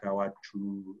mpaka watu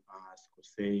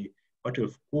sikosei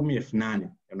watu 10,000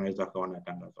 wanaweza kaona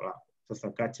tangazo lako. Sasa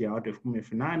kati ya watu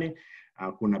 10,000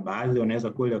 kuna baadhi wanaweza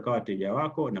kweli wakawa wateja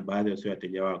wako na baadhi wasio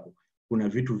wateja wako. Kuna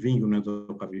vitu vingi unaweza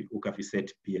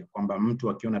ukaviset pia kwamba mtu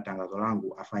akiona tangazo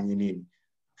langu afanye nini,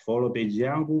 follow page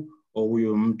yangu, au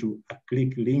huyo mtu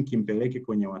click link impeleke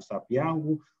kwenye WhatsApp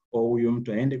yangu, au huyo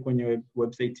mtu aende kwenye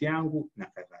website yangu na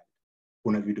kadhalika.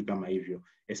 Kuna vitu kama hivyo,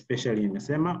 especially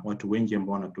nimesema watu wengi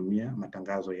ambao wanatumia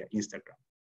matangazo ya Instagram.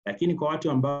 Lakini kwa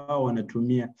watu ambao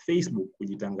wanatumia Facebook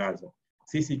kujitangaza,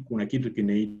 sisi kuna kitu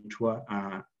kinaitwa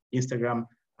Instagram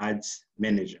Ads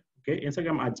Manager. Okay?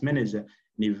 Instagram Ads Manager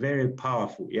ni very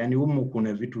powerful. Yani humo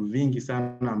kuna vitu vingi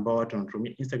sana ambao watu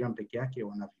wanatumia Instagram peke yake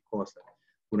wanavikosa.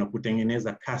 Kuna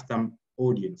kutengeneza custom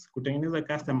audience. Kutengeneza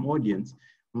custom audience,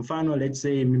 mfano let's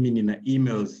say mimi nina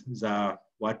emails za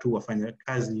watu wafanya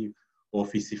kazi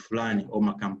ofisi fulani au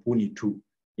makampuni tu.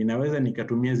 Ninaweza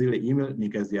nikatumia zile email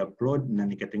nikazi-upload na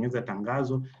nikatengeneza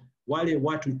tangazo. Wale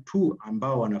watu tu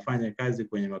ambao wanafanya kazi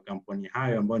kwenye makampuni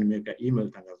hayo ambao nimeweka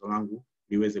email, tangazo langu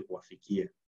liweze kuwafikia.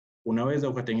 Unaweza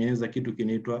ukatengeneza kitu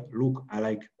kinaitwa look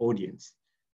alike audience.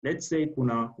 Let's say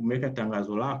umeweka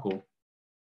tangazo lako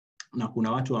na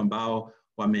kuna watu ambao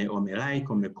wame-like,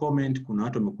 wame-comment, kuna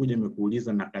watu wamekuja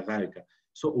wamekuuliza na kadhalika.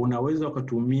 So unaweza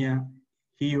ukatumia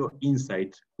hiyo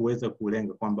insight kuweza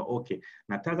kulenga kwamba okay,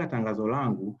 nataka tangazo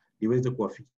langu liweze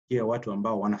kuwafikia watu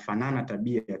ambao wanafanana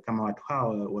tabia kama watu hao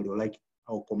walio like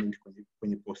au comment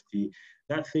kwenye post hii.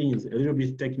 That thing is a little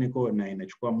bit technical na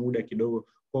inachukua muda kidogo.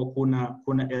 Kwa kuna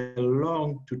a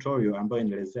long tutorial ambayo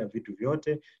inaelezea vitu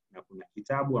vyote na kuna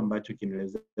kitabu ambacho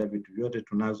kinaelezea vitu vyote.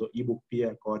 Tunazo ebook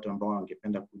pia kwa watu ambao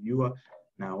wangependa kujua,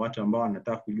 na watu ambao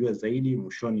wanataka kujua zaidi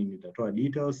mwishoni nitatoa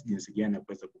details jinsi gani ya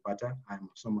kuweza kupata haya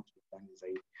masomo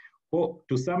zaidi.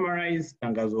 To summarize,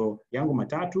 tangazo yangu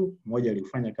matatu, moja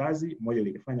lilifanya kazi, moja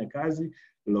lilifanya kazi,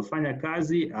 lilofanya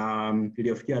kazi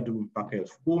iliyofikia tu mpaka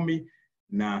 10,000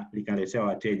 na likaletea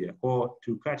wateja.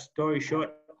 To cut story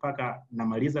short, mpaka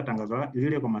namaliza tangazo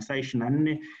lile kwa masaa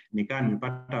 24, nikawa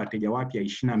nimepata wateja wapya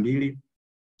 22,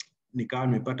 nikawa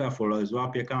nimepata followers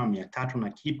wapya kama 300 na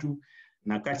kitu,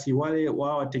 na kati wale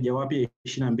wao wateja wapya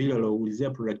 22 waliouzia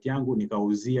product yangu,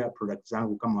 nikauzia product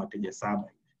zangu kama wateja 7.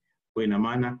 Kwa ina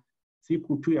maana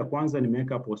siku tu ya kwanza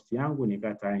nimeweka post yangu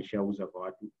nikata nishauza kwa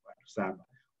watu 7.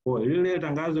 Kwa lile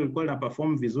tangazo lilikuwa lina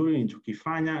perform vizuri.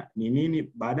 Nilichokifanya ni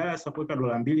nini? Badala ya kuweka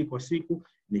 $2 kwa siku,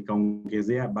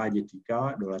 nikaongezea budget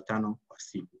ikawa $5 kwa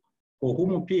siku. Kwa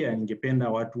humu pia ningependa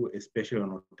watu especially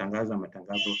wanaotangaza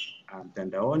matangazo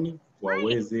mtandaoni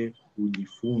waweze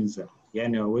kujifunza,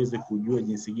 yani waweze kujua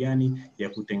jinsi gani ya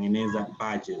kutengeneza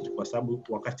budget, kwa sababu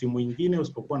wakati mwingine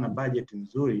usipokuwa na budget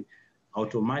nzuri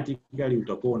automatically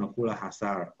utakuwa unakula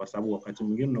hasara, kwa sababu wakati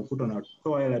mwingine unakuta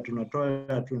unatoa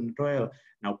hela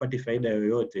na upate faida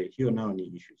yoyote. Hiyo nao ni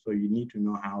issue. So you need to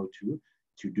know how to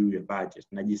do your budget,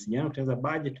 na jinsi gani kutengeneza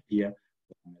budget pia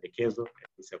maelekezo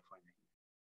ya kufanya hivyo.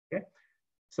 Okay?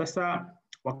 Sasa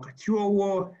wakati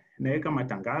huo naweka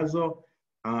matangazo.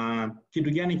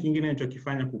 Kitu gani kingine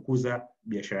ninachokifanya kukuza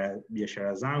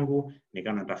biashara zangu?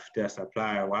 Natafuta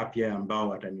supplier wapya ambao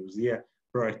wataniuzia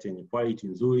product yenye quality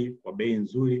nzuri kwa bei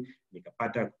nzuri,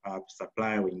 nikapata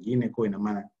supplier wengine, kwa ina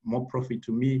maana more profit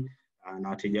to me, na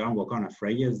wateja wangu wakawa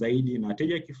wanafurahia zaidi, na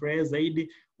wateja wakifurahia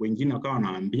zaidi wengine wakawa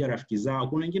wanaambia rafiki zao.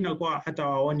 Kuna wengine wakawa hata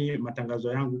waoni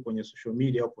matangazo yangu kwenye social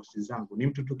media au posti zangu, ni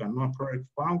mtu tu kanunua product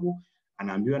kwangu,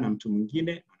 anaambiwa na mtu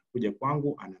mwingine, anakuja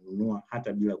kwangu ananunua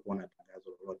hata bila kuona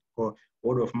tangazo lolote. Kwa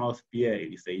word of mouth pia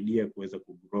ilisaidia kuweza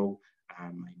kugrow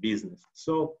my business.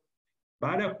 So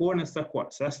baada ya kuona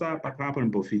sasa mpaka hapo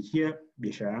nilipofikia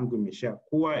biashara yangu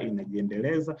imeshakuwa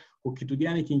inajiendeleza, kwa kitu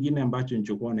gani kingine ambacho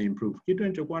nilichokuwa na improve? Kitu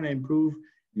nilichokuwa na improve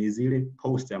ni zile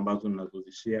post ambazo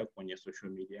ninazozishare kwenye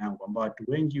social media yangu, ambao watu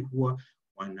wengi huwa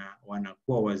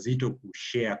wanakuwa wazito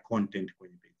kushare content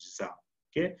kwenye page zao.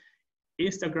 Okay?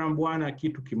 Instagram bwana,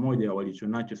 kitu kimoja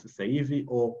walichonacho sasa hivi,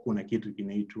 kuna kitu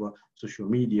kinaitwa social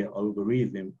media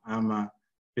algorithm, ama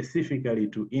specifically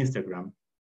to Instagram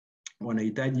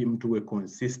wanahitaji mtu uwe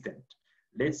consistent.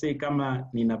 Let's say kama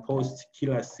nina post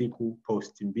kila siku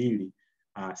post 2,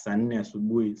 saa 4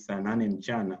 asubuhi, saa 8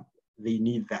 mchana, they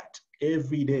need that.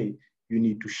 Every day you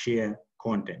need to share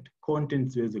content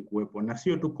ziweze kuwepo, na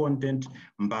sio tu content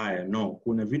mbaya, no.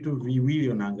 Kuna vitu viwili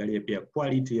unaangalia pia,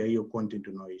 quality ya hiyo content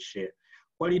unaoishare.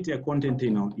 Quality ya content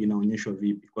inaonyeshwa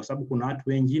vipi? Kwa sababu kuna watu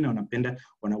wengine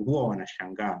huwa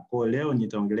wanashangaa. Kwa leo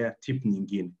nitaongelea tip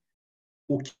nyingine.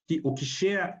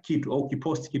 Ukishare kitu au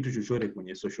ukipost kitu chochote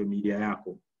kwenye social media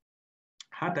yako,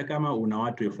 hata kama una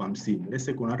watu 50,000, let's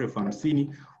say kuna watu 50,000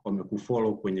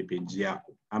 wamekufollow kwenye page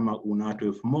yako, ama una watu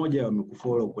 1,000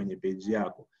 wamekufollow kwenye page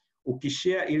yako,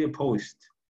 ukishare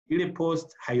ile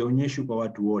post haionyeshi kwa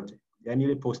watu wote. Yani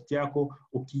ile post yako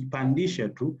ukiipandisha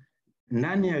tu,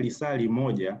 ndani ya lisali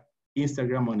moja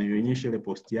Instagram wanaionyesha ile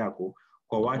post yako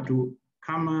kwa watu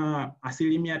kama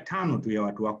 5% tu ya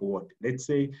watu wako wote. Let's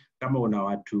say kama una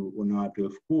watu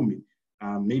 10,000,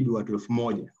 maybe watu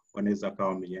 1,000 wanaweza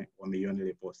kawa wameiona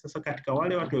ile post. Sasa katika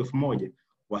wale watu 1,000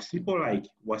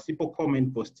 wasipo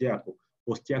comment post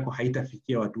yako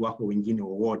haitafikia watu wako wengine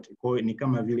wowote. Kwa hiyo ni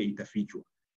kama vile itafichwa.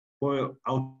 Kwa hiyo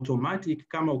automatic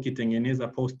kama ukitengeneza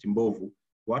post mbovu,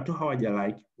 watu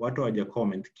watu hawaja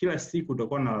comment, kila siku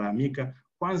utakuwa unalalamika,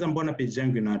 kwanza mbona page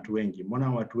yangu ina watu wengi,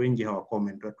 mbona watu wengi hawa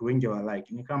comment, watu wengi hawa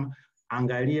like. Ni kama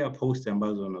angalia post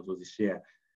ambazo unazozishare,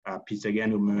 picha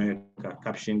gani umeweka,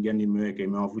 caption gani umeweka,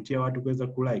 imewavutia watu kuweza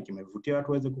kulike, imevutia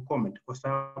watu waweze kucomment, kwa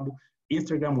sababu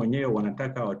Instagram wenyewe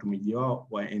wanataka watumiaji wao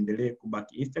waendelee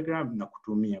kubaki Instagram na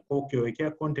kutumia. Kwa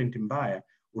ukiwekea content mbaya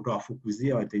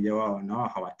utawafukuzia wateja wao, na wao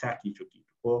hawataki hicho kitu.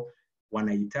 Kwa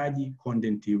wanahitaji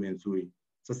content iwe nzuri.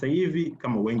 Sasa hivi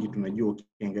kama wengi tunajua,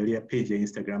 ukiangalia page ya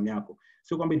Instagram yako,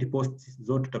 sio kwamba eti post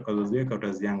zote utakazoziweka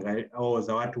utaziangalia au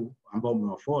za watu ambao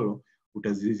umewafollow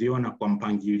utaziziona kwa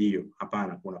mpangilio.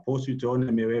 Hapana, kuna post utaona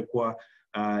imewekwa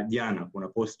jana, kuna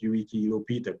post wiki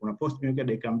iliyopita, kuna post imeweka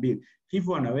dakika 2.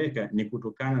 Hivyo wanaweka ni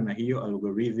kutokana na hiyo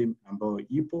algorithm ambayo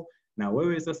ipo, na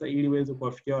wewe sasa ili uweze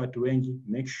kuwafikia watu wengi,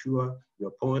 make sure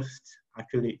your post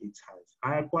actually it has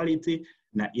higher quality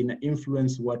na ina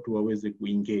influence watu waweze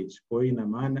kuengage. Kwa hiyo ina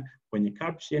maana kwenye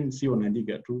caption sio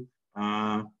unaandika tu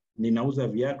ninauza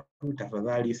viatu,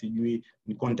 tafadhali sijui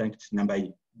ni contact number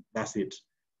hii, that's it.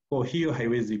 Kwa hiyo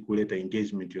haiwezi kuleta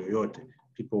engagement yoyote.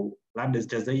 People labda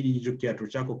zitazaidi hicho kiatu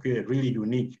chako kiwe really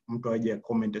unique, mtu aje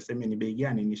comment aseme ni bei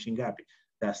gani, ni shilingi ngapi,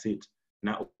 that's it.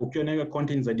 Na ukiwa na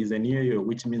content za design hiyo,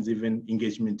 which means even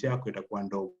engagement yako itakuwa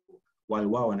ndogo, while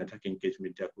wao wanataka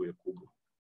engagement yako iwe kubwa.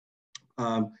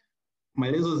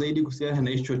 Maelezo zaidi kuhusiana na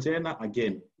hicho tena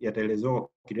again yataelezewa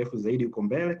kirefu zaidi huko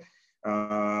mbele.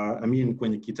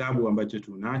 Kwenye kitabu ambacho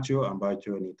tunacho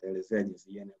ambacho nitaelezea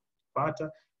jinsi gani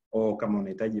kupata, au kama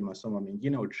unahitaji masomo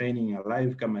mengine au training ya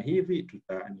live kama hivi,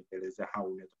 tutanielezea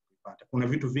how unaweza kupata. Kuna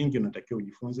vitu vingi unatakiwa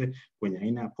ujifunze kwenye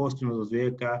aina ya post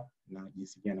unazoziweka na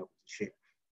jinsi gani kuzishare.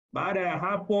 Baada ya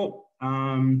hapo,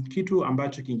 kitu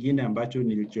ambacho kingine ambacho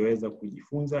nilichoweza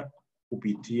kujifunza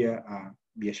kupitia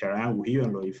biashara yangu hiyo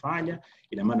niloifanya,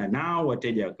 ina maana nao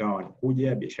wateja wakawa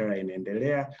wanakuja, biashara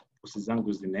inaendelea, posti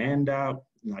zangu zinaenda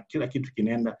na kila kitu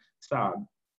kinaenda sawa,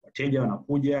 wateja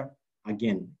wanakuja.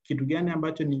 Again, kitu gani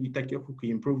ambacho nilitakiwa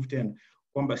kuimprove tena,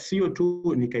 kwamba sio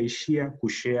tu nikaishia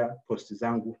kushare posti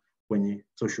zangu kwenye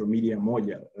social media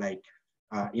moja like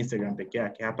Instagram peke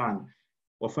yake. Hapana,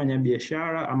 wafanya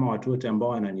biashara ama watu wote ambao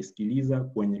wananisikiliza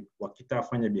wakitaka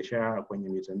kufanya biashara kwenye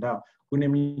mitandao, kuna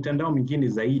mitandao mingine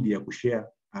zaidi ya kushare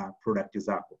product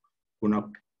zako.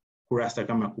 Kuna kurasa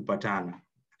kama Kupatana.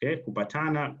 Okay?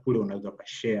 Kupatana kule unaweza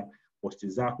kushare posti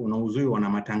zako, na uzuri wana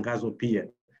matangazo pia.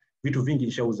 Vitu vingi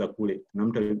nishauza kule. Na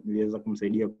mtu aliweza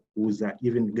kumsaidia kuuza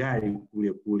even gari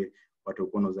kule, watu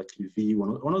wanauza TV,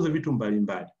 wanauza vitu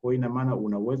mbalimbali. Kwa hiyo ina maana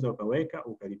unaweza ukaweka,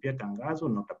 ukalipia tangazo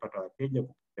na utapata wateja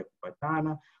kupitia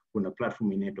Kupatana. Kuna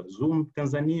platform inaitwa Zoom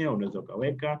Tanzania, unaweza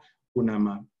ukaweka.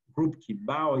 Kuna group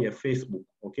kibao ya Facebook,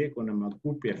 okay? Kuna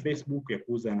magroup ya Facebook ya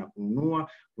kuuza na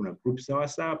kununua, kuna group za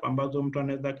WhatsApp ambazo mtu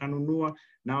anaweza kanunua.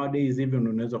 Nowadays even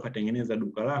unaweza kutengeneza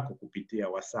duka lako kupitia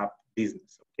WhatsApp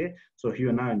business, okay? So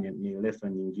hiyo nayo ni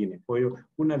lesson nyingine. Kwa hiyo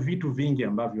kuna vitu vingi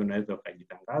ambavyo unaweza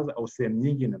kujitangaza au sehemu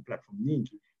nyingi na platform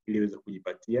nyingi ili uweze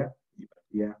kujipatia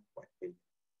wateja.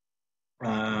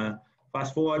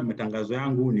 Fast forward, matangazo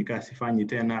yangu nikasifanyi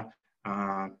tena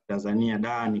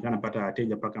Tanzania nikanapata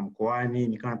wateja paka mkoani,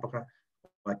 nikanapata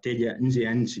wateja nje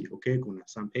ya nchi, okay? Kuna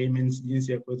some payments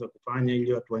jinsi ya kuweza kufanya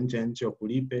ili watu wa nje ya nchi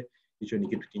wakulipe. Hicho ni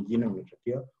kitu kingine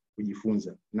unatakiwa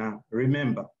kujifunza. Na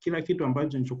remember, kila kitu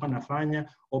ambacho nilichokuwa nafanya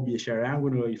au biashara yangu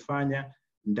niliyoifanya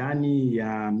ndani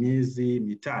ya miezi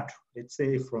mitatu, let's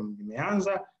say from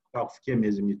nimeanza mpaka kufikia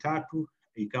miezi mitatu,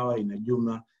 ikawa ina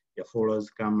jumla ya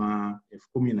followers kama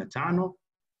 15,000.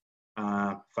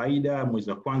 Faida mwezi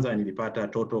wa kwanza nilipata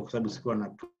total, kwa sababu sikuwa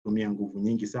natumia nguvu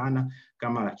nyingi sana,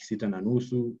 kama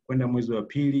 650,000. Kwenda mwezi wa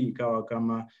pili ikawa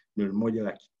kama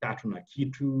 1,300,000 na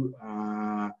kitu.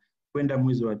 Kwenda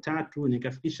mwezi wa tatu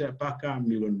nikafikisha paka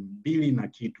 2,000,000 na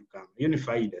kitu kama. Hiyo ni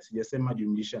faida, sijasema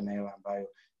jumlisha na hela ambayo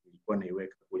nilikuwa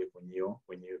naiweka kule kwenye hiyo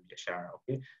biashara,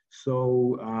 okay?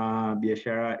 So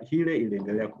biashara ile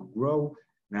iliendelea kugrow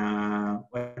na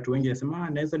watu wengi wanasema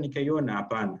naweza nikaiona.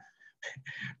 Hapana.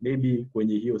 Maybe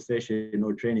kwenye hiyo session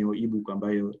au training au ebook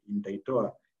ambayo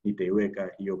nitaitoa,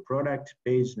 nitaiweka hiyo product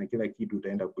page na kila kitu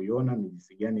utaenda kuiona ni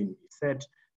jinsi gani ni set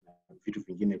na vitu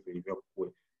vingine vilivyo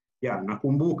kule.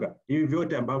 Nakumbuka hivi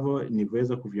vyote ambavyo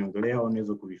niliweza kuviongelea au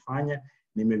naweza kuvifanya,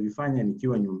 nimevifanya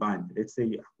nikiwa nyumbani. Let's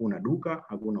say hakuna duka,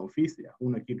 hakuna ofisi,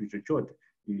 hakuna kitu chochote.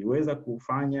 Niliweza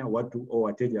kufanya watu au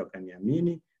wateja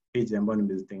wakaniamini. Page ambayo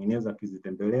nimezitengeneza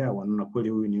kuzitembelea, wanaona kweli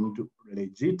huyu ni mtu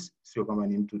legit, sio kama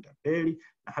ni mtu tapeli,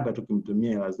 na hata tukimtumia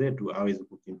hela zetu hawezi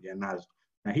kukimbia nazo.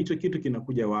 Na hicho kitu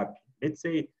kinakuja wapi? Let's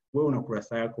say wewe una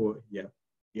kurasa yako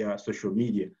ya social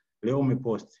media, leo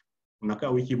umepost, unakaa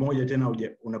wiki moja tena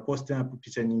unapost tena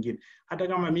picha nyingine. Hata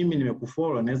kama mimi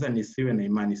nimekufollow, naweza nisiwe na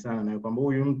imani sana na kwamba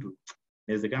huyu mtu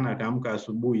inawezekana akaamka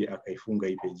asubuhi akaifunga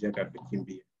hii page yake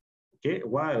akakimbia. Okay?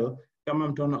 While kama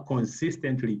mtaona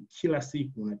consistently kila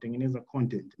siku unatengeneza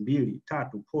content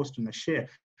 2-3 post na share,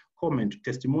 comment,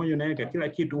 testimonial naweka, kila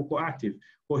kitu uko active,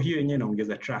 kwa hiyo yenyewe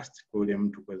inaongeza trust kwa yule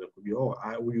mtu kuweza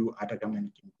kujua huyu hata kama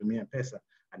nikimtumia pesa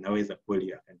anaweza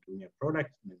kweli akanitumia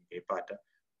product na nikaipata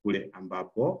kule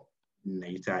ambapo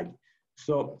ninahitaji.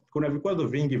 So kuna vikwazo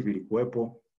vingi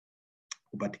vilikuwepo,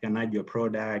 upatikanaji wa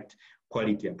product,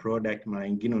 quality ya product. Mara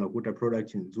nyingine unakuta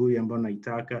product nzuri ambayo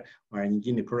unaitaka, mara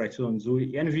nyingine product sio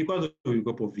nzuri. Yaani vikwazo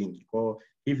vilikuwepo vingi. Kwa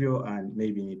hivyo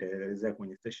maybe nitaelezea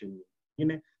kwenye session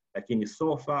nyingine, lakini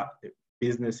so far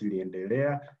business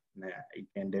iliendelea na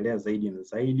ikaendelea zaidi na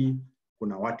zaidi.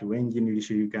 Kuna watu wengi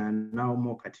nilishirikiana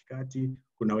nao katikati,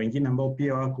 kuna wengine ambao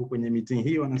pia wako kwenye meeting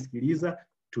hii wanasikiliza.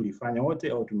 Tulifanya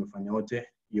wote au tumefanya wote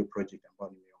hiyo project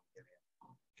ambayo nimeongelea.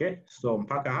 Okay? So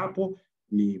mpaka hapo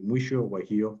ni mwisho wa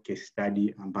hiyo case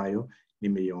study ambayo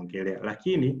nimeiongelea.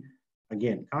 Lakini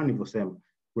again, kama nilivyosema,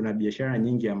 kuna biashara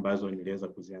nyingi ambazo niliweza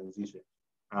kuzianzisha.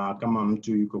 Kama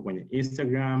mtu yuko kwenye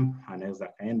Instagram, anaweza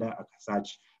kaenda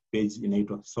akasearch page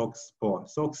inaitwa Socks Poa.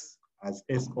 Socks as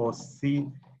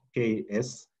SOCKS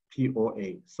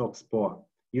POA, socks poa.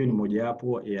 Hiyo ni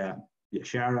mojawapo ya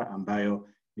biashara ambayo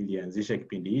nilianzisha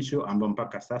kipindi hicho, ambayo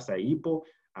mpaka sasa ipo,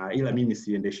 ila mimi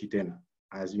siendeshi tena.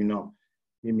 As you know,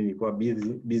 mimi nilikuwa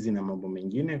busy na mambo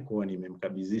mengine, kwa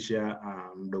nimemkabidhisha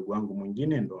mdogo wangu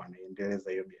mwingine ndo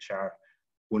anaendeleza hiyo biashara.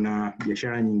 Kuna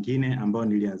biashara nyingine ambayo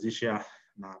nilianzisha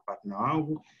na partner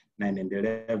wangu na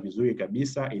inaendelea vizuri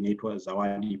kabisa, inaitwa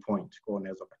Zawadi Point. Kwa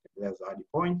unaweza kutembelea Zawadi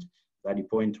Point. Zawadi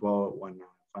Point wao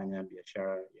wanafanya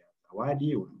biashara ya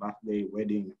zawadi, birthday,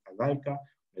 wedding na kadhalika,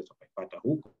 unaweza kupata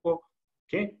huko.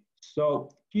 Okay? So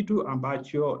kitu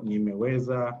ambacho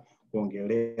nimeweza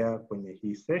kuongelea kwenye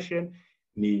hii session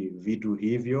ni vitu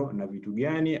hivyo, na vitu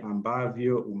gani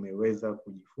ambavyo umeweza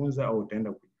kujifunza au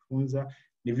utaenda kujifunza.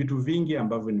 Ni vitu vingi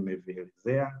ambavyo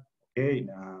nimevielezea. Okay?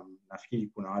 Na nafikiri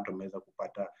kuna watu wameweza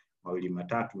kupata mawili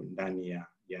matatu ndani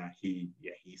ya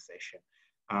hii session.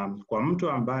 Kwa mtu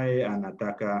ambaye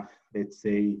anataka, let's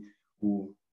say,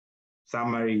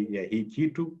 summary ya hii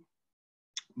kitu,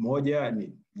 moja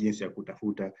ni jinsi ya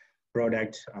kutafuta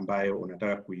product ambayo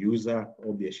unataka kuiuza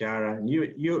au biashara.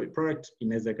 Hiyo product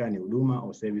inaweza kuwa ni huduma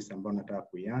au service ambayo unataka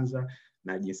kuianza,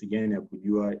 na jinsi gani ya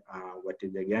kujua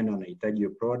wateja gani wanahitaji hiyo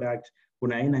product.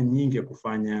 Kuna aina nyingi ya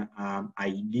kufanya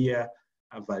idea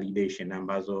validation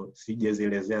ambazo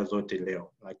sijazielezea zote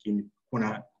leo, lakini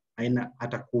kuna aina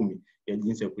hata 10 ya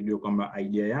jinsi ya kujua kwamba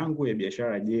idea yangu ya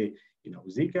biashara, je,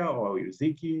 inauzika au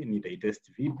hauziki,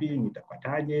 nitaitest vipi,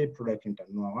 nitapataje, product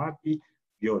nitanunua wapi,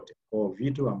 vyote. Kwa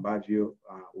vitu ambavyo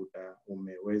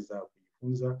umeweza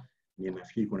kujifunza,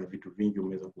 ninafikiri kuna vitu vingi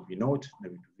umeweza kuvinote na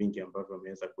vitu vingi ambavyo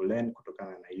umeweza kulearn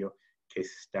kutokana na hiyo case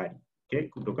study. Okay?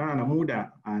 Kutokana na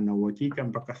muda na uhakika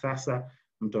mpaka sasa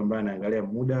mtu ambaye anaangalia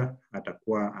muda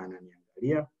atakuwa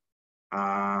ananiangalia,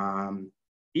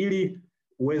 ili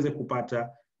uweze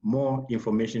kupata more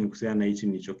information kuhusiana na hichi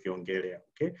nilichokiongelea.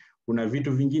 Okay? Kuna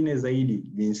vitu vingine zaidi,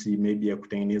 jinsi maybe ya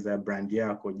kutengeneza brand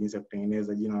yako, jinsi ya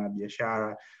kutengeneza jina la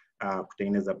biashara,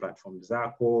 kutengeneza platform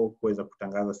zako, kuweza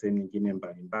kutangaza sehemu nyingine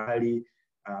mbalimbali.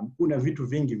 Kuna vitu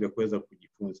vingi vya kuweza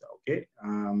kujifunza. Okay?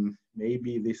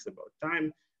 Maybe this is about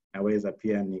time. Naweza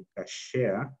pia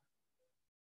nikashare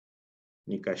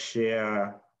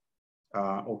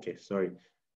okay, sorry.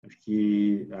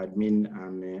 Nafikiri admin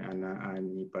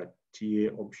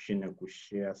anipatie option ya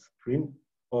kushare screen.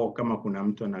 Kama kuna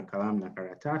mtu ana kalamu na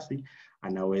karatasi,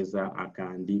 anaweza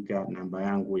akaandika namba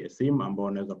yangu ya simu ambayo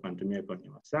unaweza kunitumia kwenye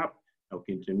WhatsApp, na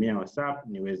ukinitumia WhatsApp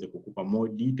niweze kukupa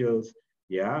more details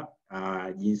ya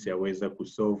jinsi ya kuweza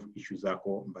kusolve issue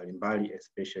zako mbalimbali,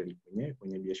 especially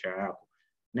kwenye biashara yako.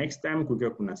 Next time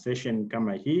kukiwa kuna session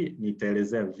kama hii,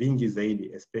 nitaelezea vingi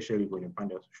zaidi, especially kwenye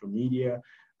upande wa social media,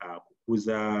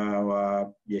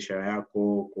 kukuza biashara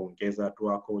yako, kuongeza watu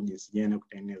wako, jinsi gani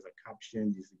kutengeneza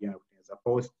caption, jinsi gani kutengeneza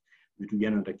post, vitu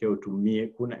gani unatakiwa utumie.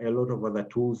 Kuna a lot of other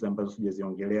tools ambazo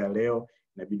sijaziongelea leo,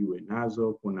 inabidi uwe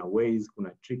nazo. Kuna ways, kuna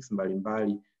tricks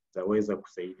mbalimbali za weza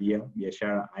kusaidia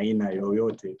biashara aina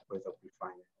yoyote kuweza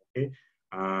kuifanya. Okay?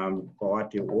 Kwa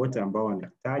watu wote ambao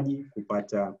wanahitaji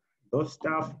kupata those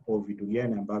stuff au vitu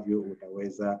gani ambavyo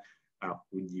utaweza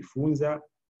kujifunza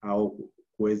au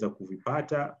kuweza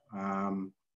kuvipata,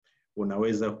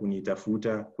 unaweza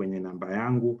kunitafuta kwenye namba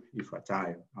yangu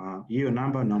ifuatayo. Hiyo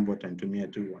namba utanitumia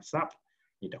tu WhatsApp,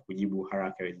 nitakujibu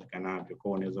haraka iwezekanavyo.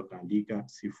 Kwa unaweza kaandika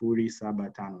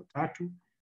 0753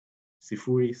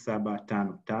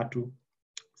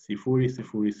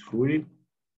 000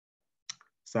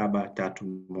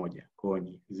 731. Kwa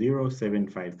ni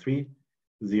 0753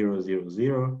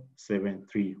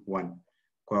 000-731.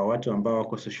 Kwa watu ambao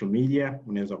wako social media,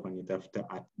 unaweza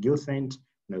kunitafuta @Gilsant,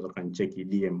 unaweza kunicheki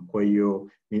DM. Kwa hiyo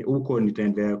huko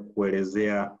nitaendelea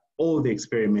kuelezea all the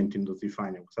experiment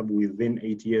nilizofanya, kwa sababu within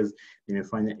 8 years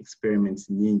nimefanya experiments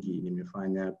nyingi.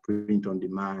 Nimefanya print on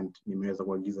demand, nimeweza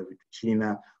kuagiza vitu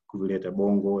China kuvileta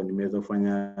Bongo, nimeweza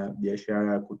kufanya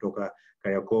biashara kutoka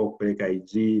Kariakoo kupeleka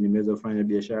IG, nimeweza kufanya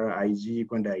biashara IG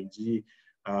kwenda IG,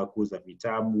 kuuza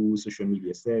vitabu, social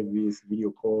media service,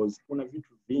 video calls. Kuna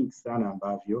vitu vingi sana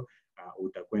ambavyo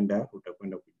utakwenda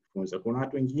kujifunza. Kuna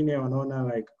watu wengine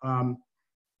wanaona like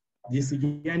jinsi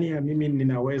gani ya mimi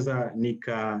ninaweza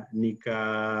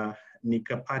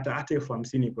nikapata hata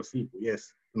 50,000 kwa siku.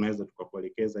 Yes, tunaweza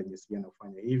tukakuelekeza jinsi gani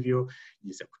kufanya hivyo,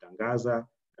 jinsi ya kutangaza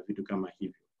na vitu kama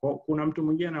hivyo. Kuna mtu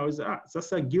mwingine anaweza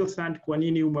sasa Gilsant, kwa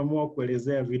nini umeamua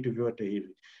kuelezea vitu vyote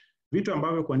hivi? Vitu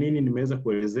ambavyo kwa nini nimeweza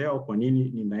kuelezea, au kwa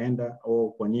nini ninaenda,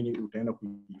 au kwa nini utaenda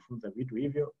kujifunza vitu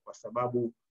hivyo, kwa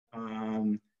sababu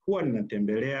huwa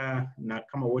ninatembelea, na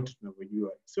kama wote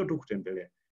tunavyojua, sio tu kutembelea,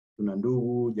 tuna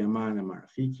ndugu, jamaa na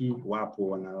marafiki wapo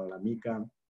wanalalamika,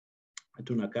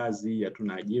 hatuna kazi,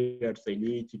 hatuna ajira,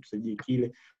 tusaidie hichi, tusaidie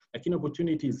kile. lakini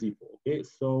opportunities zipo. Okay,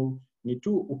 so ni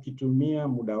tu ukitumia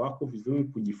muda wako vizuri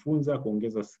kujifunza,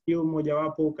 kuongeza skill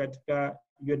mojawapo katika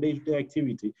your day-to-day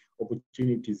activity,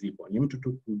 opportunities zipo. Ni mtu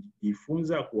tu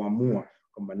kujifunza, kuamua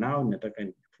kwamba nao nataka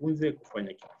nijifunze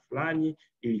kufanya kitu fulani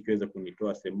ili kiweze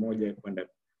kunitoa sehemu moja kwenda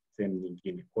sehemu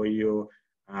nyingine. Kwa hiyo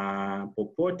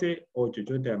popote au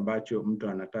chochote ambacho mtu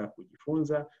anataka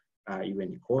kujifunza, iwe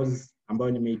ni course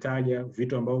ambayo nimeitaja,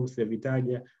 vitu ambavyo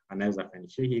sivitaja, anaweza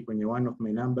kanicheki kwenye one of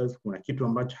my numbers. Kuna kitu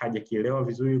ambacho hajakielewa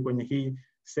vizuri kwenye hii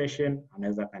session,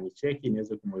 anaweza kanicheki,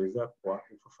 niweze kumuelezea kwa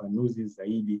ufafanuzi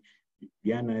zaidi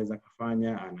gani anaweza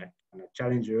kufanya, ana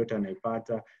challenge yoyote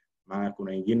anaipata. Maana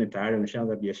kuna wengine tayari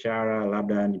wameshaanza biashara,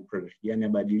 labda ni product gani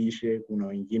abadilishe. Kuna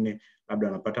wengine labda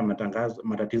wanapata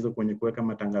matatizo kwenye kuweka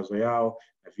matangazo yao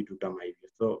na vitu kama hivyo.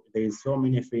 So there is so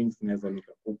many things naweza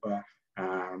nikakupa,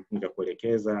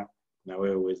 nikakuelekeza na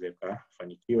wewe uweze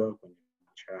kufanikiwa kwenye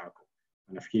biashara yako.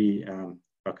 Nafikiri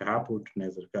mpaka hapo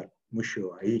tunaweza tukaa mwisho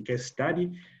wa hii case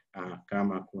study.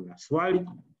 Kama kuna swali,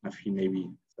 nafikiri maybe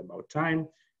it's about time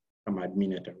kama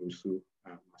admin ataruhusu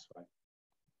maswali.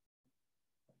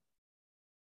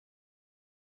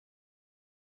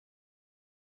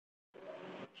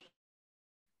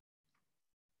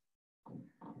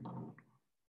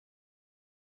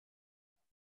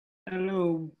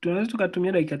 Hello, tunaweza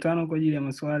tukatumia dakika 5 kwa ajili ya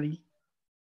maswali.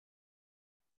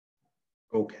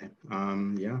 Okay.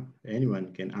 Yeah,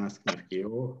 anyone can ask me.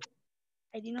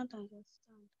 I did not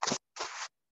understand.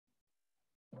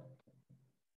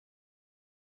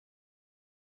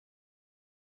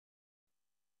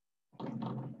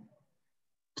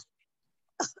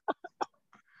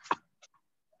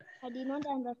 I did not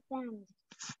understand.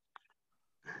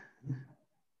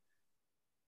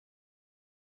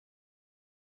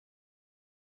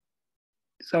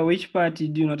 So which part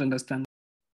did you not understand?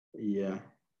 Yeah.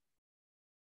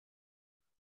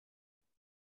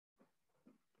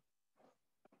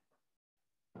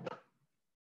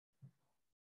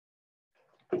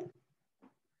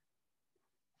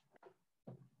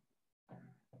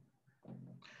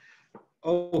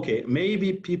 Okay,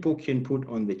 maybe people can put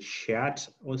on the chat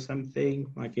or something.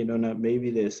 Like, you know,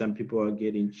 maybe there's some people are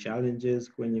getting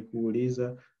challenges kwenye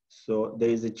kuuliza. So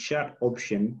there is a chat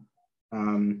option.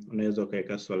 Unaweza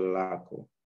kuweka swali lako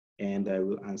and I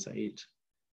will answer it.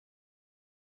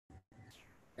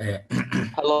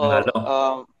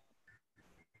 Hello.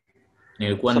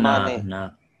 Nilikuwa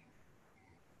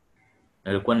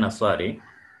na swali.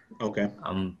 Okay.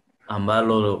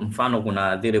 Ambalo mfano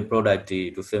kuna zile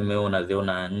product tuseme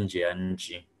unaziona nje ya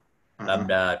nchi.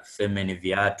 Labda tuseme ni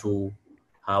viatu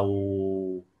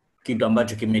au kitu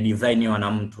ambacho kimedesigniwa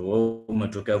na mtu,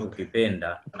 umetokea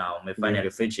kukipenda na umefanya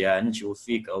research ya nchi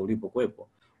husika ulipokuepo,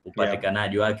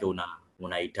 upatikanaji wake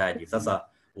unahitaji. Sasa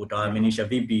utawaaminisha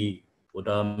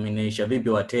vipi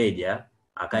wateja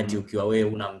akati ukiwa wewe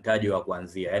una mtaji wa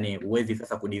kuanzia? Yaani uwezi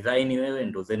sasa kudesign wewe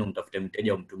ndio zenu mtafute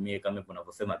mteja umtumie kama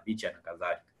unavyosema picha na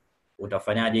kadhalika.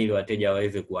 Utafanyaje ili wateja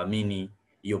waweze kuamini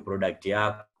hiyo product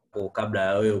yako kabla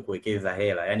ya wewe kuwekeza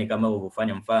hela? Yaani kama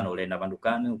ulivyofanya mfano ulienda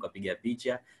madukani ukapiga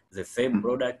picha the same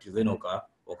product then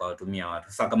ukawatumia watu.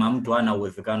 Sasa kama mtu hana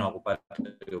uwezekano wa kupata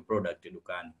hiyo product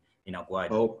dukani,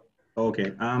 inakuwaje? Okay.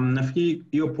 Nafikiri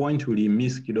hiyo point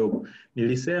ulimiss kidogo.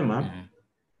 Nilisema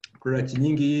product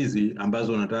nyingi hizi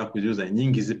ambazo unataka kuziuza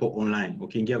nyingi zipo online.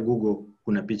 Ukiingia Google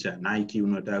kuna picha Nike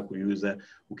unataka kuuza,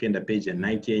 ukienda page ya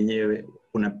Nike yenyewe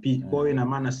kuna picha. Kwa hiyo ina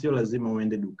maana sio lazima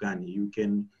uende dukani. You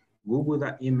can Google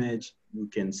that image, you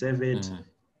can save it,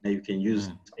 na you can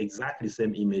use exactly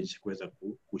same image kuweza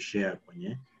kushare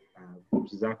kwenye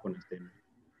groups zako na same.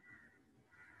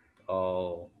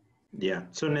 Yeah,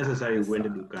 so necessary uende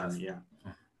dukani. Yeah.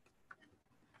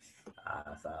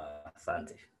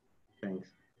 Asante.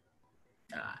 Thanks.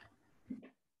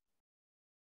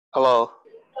 Hello.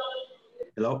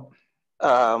 Hello.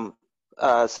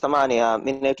 Samani,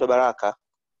 mimi naitwa Baraka.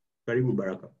 Karibu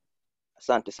Baraka.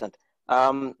 Asante.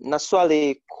 Na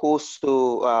swali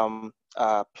kuhusu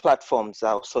platforms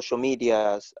au social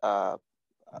media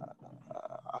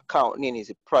account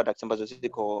hizi products ambazo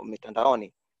ziko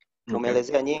mitandaoni.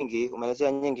 Umeelezea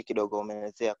nyingi kidogo,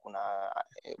 umeelezea kuna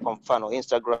kwa mfano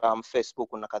Instagram,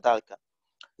 Facebook na kadhalika.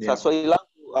 Sasa swali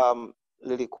langu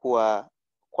lilikuwa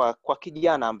kwa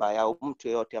kijana ambaye au mtu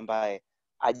yeyote ambaye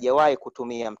hajawahi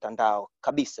kutumia mtandao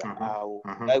kabisa au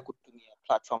hajawahi kutumia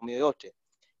platform yoyote,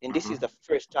 and this is the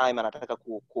first time anataka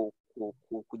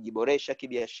kujiboresha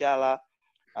kibiashara,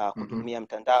 kutumia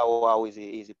mtandao au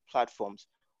hizi platforms.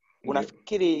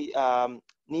 Unafikiri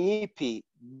ni ipi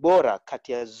bora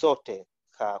kati ya zote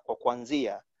kwa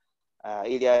kuanzia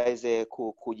ili aweze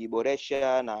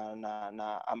kujiboresha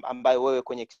na ambayo wewe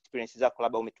kwenye experience zako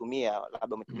labda umetumia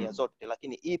zote,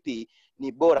 lakini ipi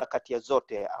ni bora kati ya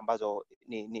zote ambazo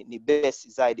ni best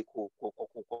zaidi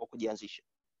kujianzisha?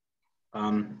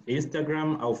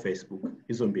 Instagram au Facebook,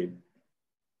 hizo mbili.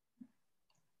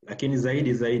 Lakini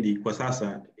zaidi kwa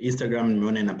sasa Instagram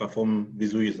nimeona ina perform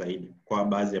vizuri zaidi kwa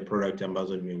baadhi ya product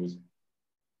ambazo nimeuza.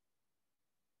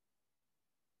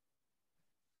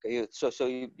 Okay, so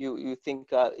you think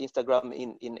Instagram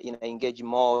in engage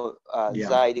more Yeah.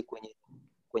 zaidi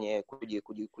kwenye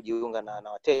kujiunga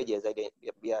na wateja zaidi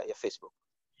ya Facebook?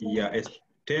 Yeah,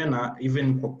 tena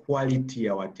even kwa quality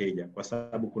ya wateja, kwa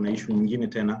sababu kuna issue nyingine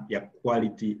tena ya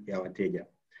quality ya wateja.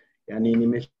 Yani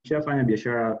nimeshafanya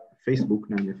biashara Facebook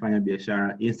na nimefanya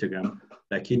biashara Instagram,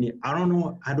 lakini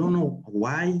I don't know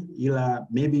why, ila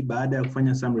maybe baada ya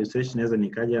kufanya some research naweza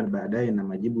nikaja baadaye na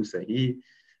majibu sahihi.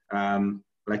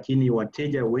 Lakini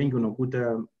wateja wengi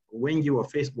unakuta wengi wa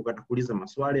Facebook atakuuliza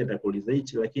maswali, atakuuliza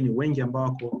hichi, lakini wengi ambao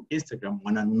wako Instagram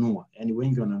wananunua. Yani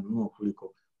wengi wananunua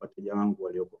kuliko wateja wangu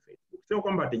walioko Facebook. Sio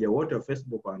kwamba wateja wote wa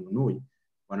Facebook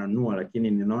wananunua,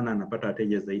 lakini ninaona napata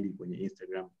wateja zaidi kwenye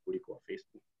Instagram kuliko wa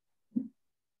Facebook.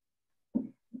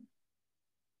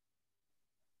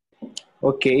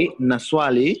 Okay, na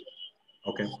swali.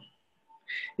 Okay.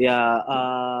 Ya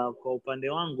kwa upande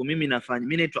wangu mimi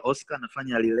naitwa Oscar,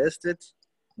 nafanya real estate.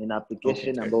 Nina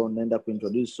application ambayo naenda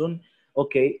kuintroduce soon.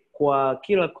 Okay, kwa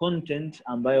kila content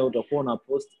ambayo utakuwa una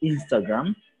post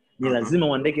Instagram ni lazima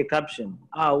uandike caption,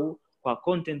 au kwa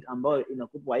content ambayo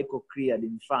inakupa haiko clear,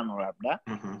 mfano labda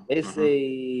let's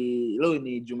say leo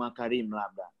ni Juma Karim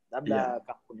labda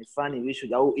kampuni fulani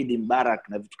wish au Eid Mubarak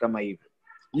na vitu kama hivyo.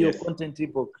 Hiyo content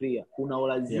ipo clear, kuna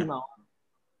lazima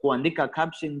kuandika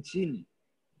caption chini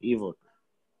hivyo.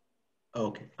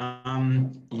 Okay.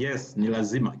 Yes, ni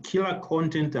lazima. Kila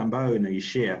content ambayo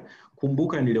unaishare,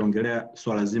 kumbuka niliongelea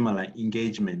swala zima la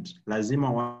engagement.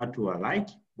 Lazima watu wa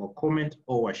like, wa comment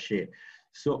au wa share.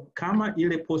 So kama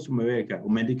ile post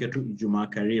umeandika tu Juma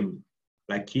Karim,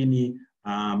 lakini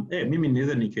mimi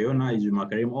naweza nikiona Juma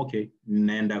Karim, okay,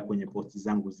 ninaenda kwenye post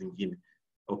zangu zingine.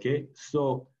 Okay?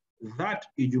 So that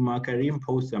Juma Karim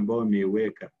post ambayo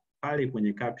umeiweka pale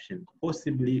kwenye caption,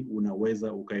 possibly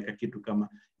unaweza ukaweka kitu kama,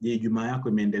 je, Ijumaa yako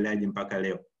imeendeleaje mpaka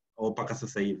leo au mpaka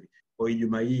sasa hivi? Kwa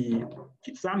Ijumaa hii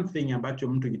something ambacho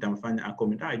mtu kitamfanya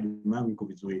acomment, Ijumaa yangu iko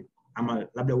vizuri, ama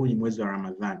labda huu ni mwezi wa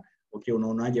Ramadhani. Okay,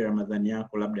 unaonaje Ramadhani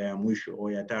yako labda ya mwisho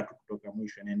au ya tatu kutoka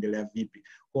mwisho inaendelea vipi?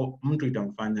 Kwa mtu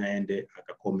itamfanya aende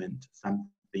akacomment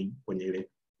something kwenye ile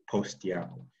post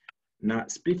yako. Na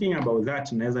speaking about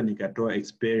that, naweza nikatoa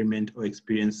experiment au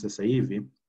experience sasa hivi.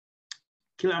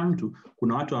 Kila mtu,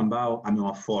 kuna watu ambao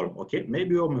amewafollow, okay?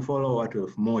 Maybe wewe umefollow watu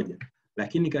 1000,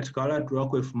 lakini katika wale watu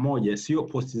wako 1000 sio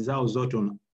posti zao zote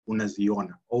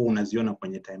unaziona au unaziona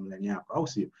kwenye timeline yako, au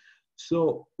sio?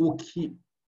 So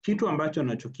kitu ambacho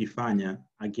anachokifanya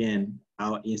again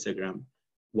our Instagram,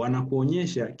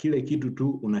 wanakuonyesha kile kitu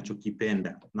tu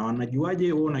unachokipenda. Na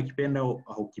wanajuaje wewe unakipenda au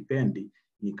hukipendi?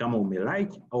 Ni kama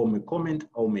umelike au umecomment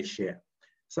au umeshare.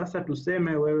 Sasa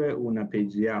tuseme wewe una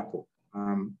page yako,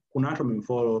 kuna watu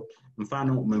umemfollow,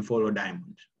 mfano umemfollow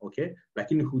Diamond, okay?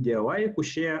 Lakini hujawahi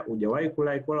kushare, hujawahi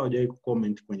kulike wala hujawahi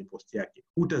kucomment kwenye post yake.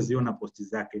 Hutaziona posti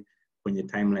zake kwenye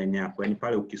timeline yako, yani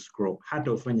pale ukiscroll,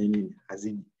 hata ufanye nini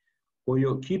haziji. Kwa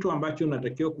hiyo kitu ambacho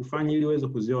unatakiwa kufanya ili uweze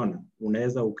kuziona,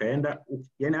 unaweza ukaenda,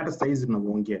 yani hata sasa hizi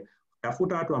tunavyoongea,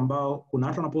 tafuta watu ambao, kuna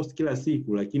watu wanapost kila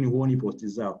siku lakini huoni posti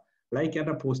zao. Like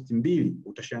hata post 2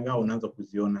 utashangaa unaanza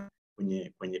kuziona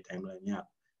kwenye timeline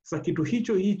yako. Sasa kitu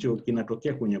hicho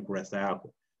kinatokea kwenye kurasa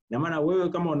yako. Na maana wewe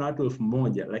kama una watu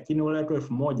 1000, lakini wale watu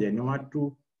 1000 ni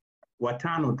watu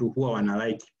 5 tu huwa wana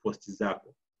like posti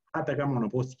zako. Hata kama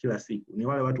unaposti kila siku, ni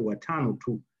wale watu 5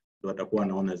 tu ndio watakuwa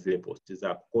wanaona zile posti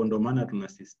zako. Kwa ndio maana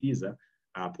tunasisitiza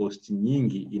posti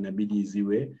nyingi inabidi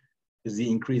zi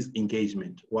increase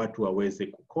engagement. Watu waweze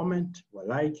kucomment,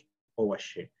 wa like au wa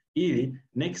share. Ili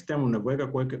next time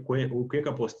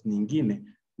unaweka post nyingine,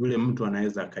 yule mtu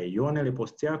anaweza akaiona ile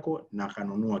post yako na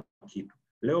akanunua kitu.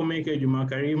 Leo umeweka Juma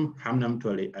Karim, hamna mtu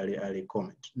ale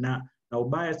comment. Na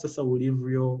ubaya sasa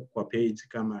ulivyo kwa page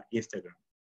kama Instagram.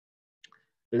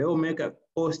 Leo umeweka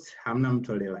post, hamna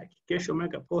mtu ale like. Kesho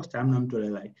umeweka post, hamna mtu ale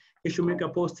like. Kesho umeweka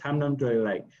post, hamna mtu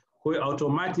ale like. Kwa hiyo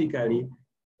automatically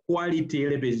quality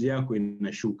ile page yako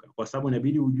inashuka, kwa sababu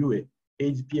inabidi ujue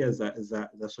page pia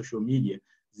za social media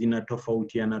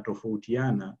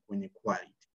zinatofautiana kwenye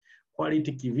quality.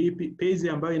 Quality kivipi? Page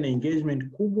ambayo ina engagement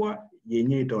kubwa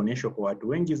yenyewe itaonyeshwa kwa watu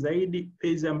wengi zaidi.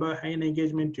 Page ambayo haina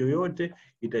engagement yoyote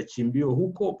itachimbiwa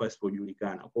huko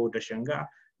pasipojulikana. Kwa hiyo utashangaa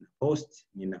post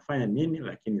ninafanya nini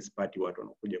lakini sipati watu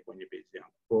wanakuja kwenye page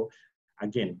yangu. Kwa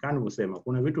again, kama nilivyosema,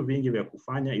 kuna vitu vingi vya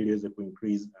kufanya ili uweze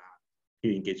kuincrease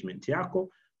hiyo engagement yako.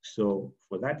 So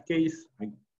for that case,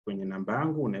 kwenye namba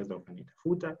yangu unaweza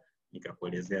ukanitafuta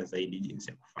nikakuelezea zaidi jinsi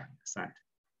ya kufanya. Asante.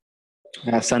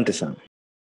 Asante sana.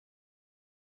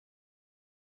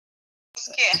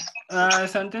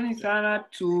 Asanteni sana,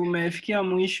 tumefikia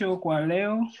mwisho kwa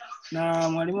leo na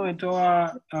mwalimu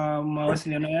ametoa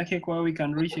mawasiliano yake, kwa we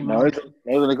can reach him out.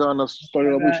 Naweza nikawa na swali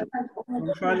la mwisho.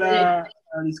 For further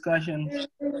discussions.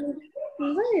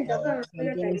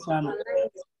 Asanteni sana.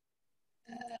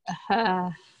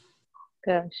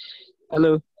 Gosh.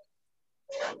 Hello.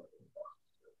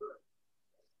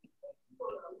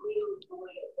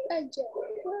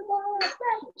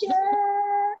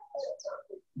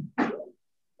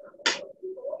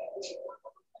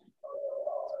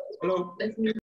 Hello.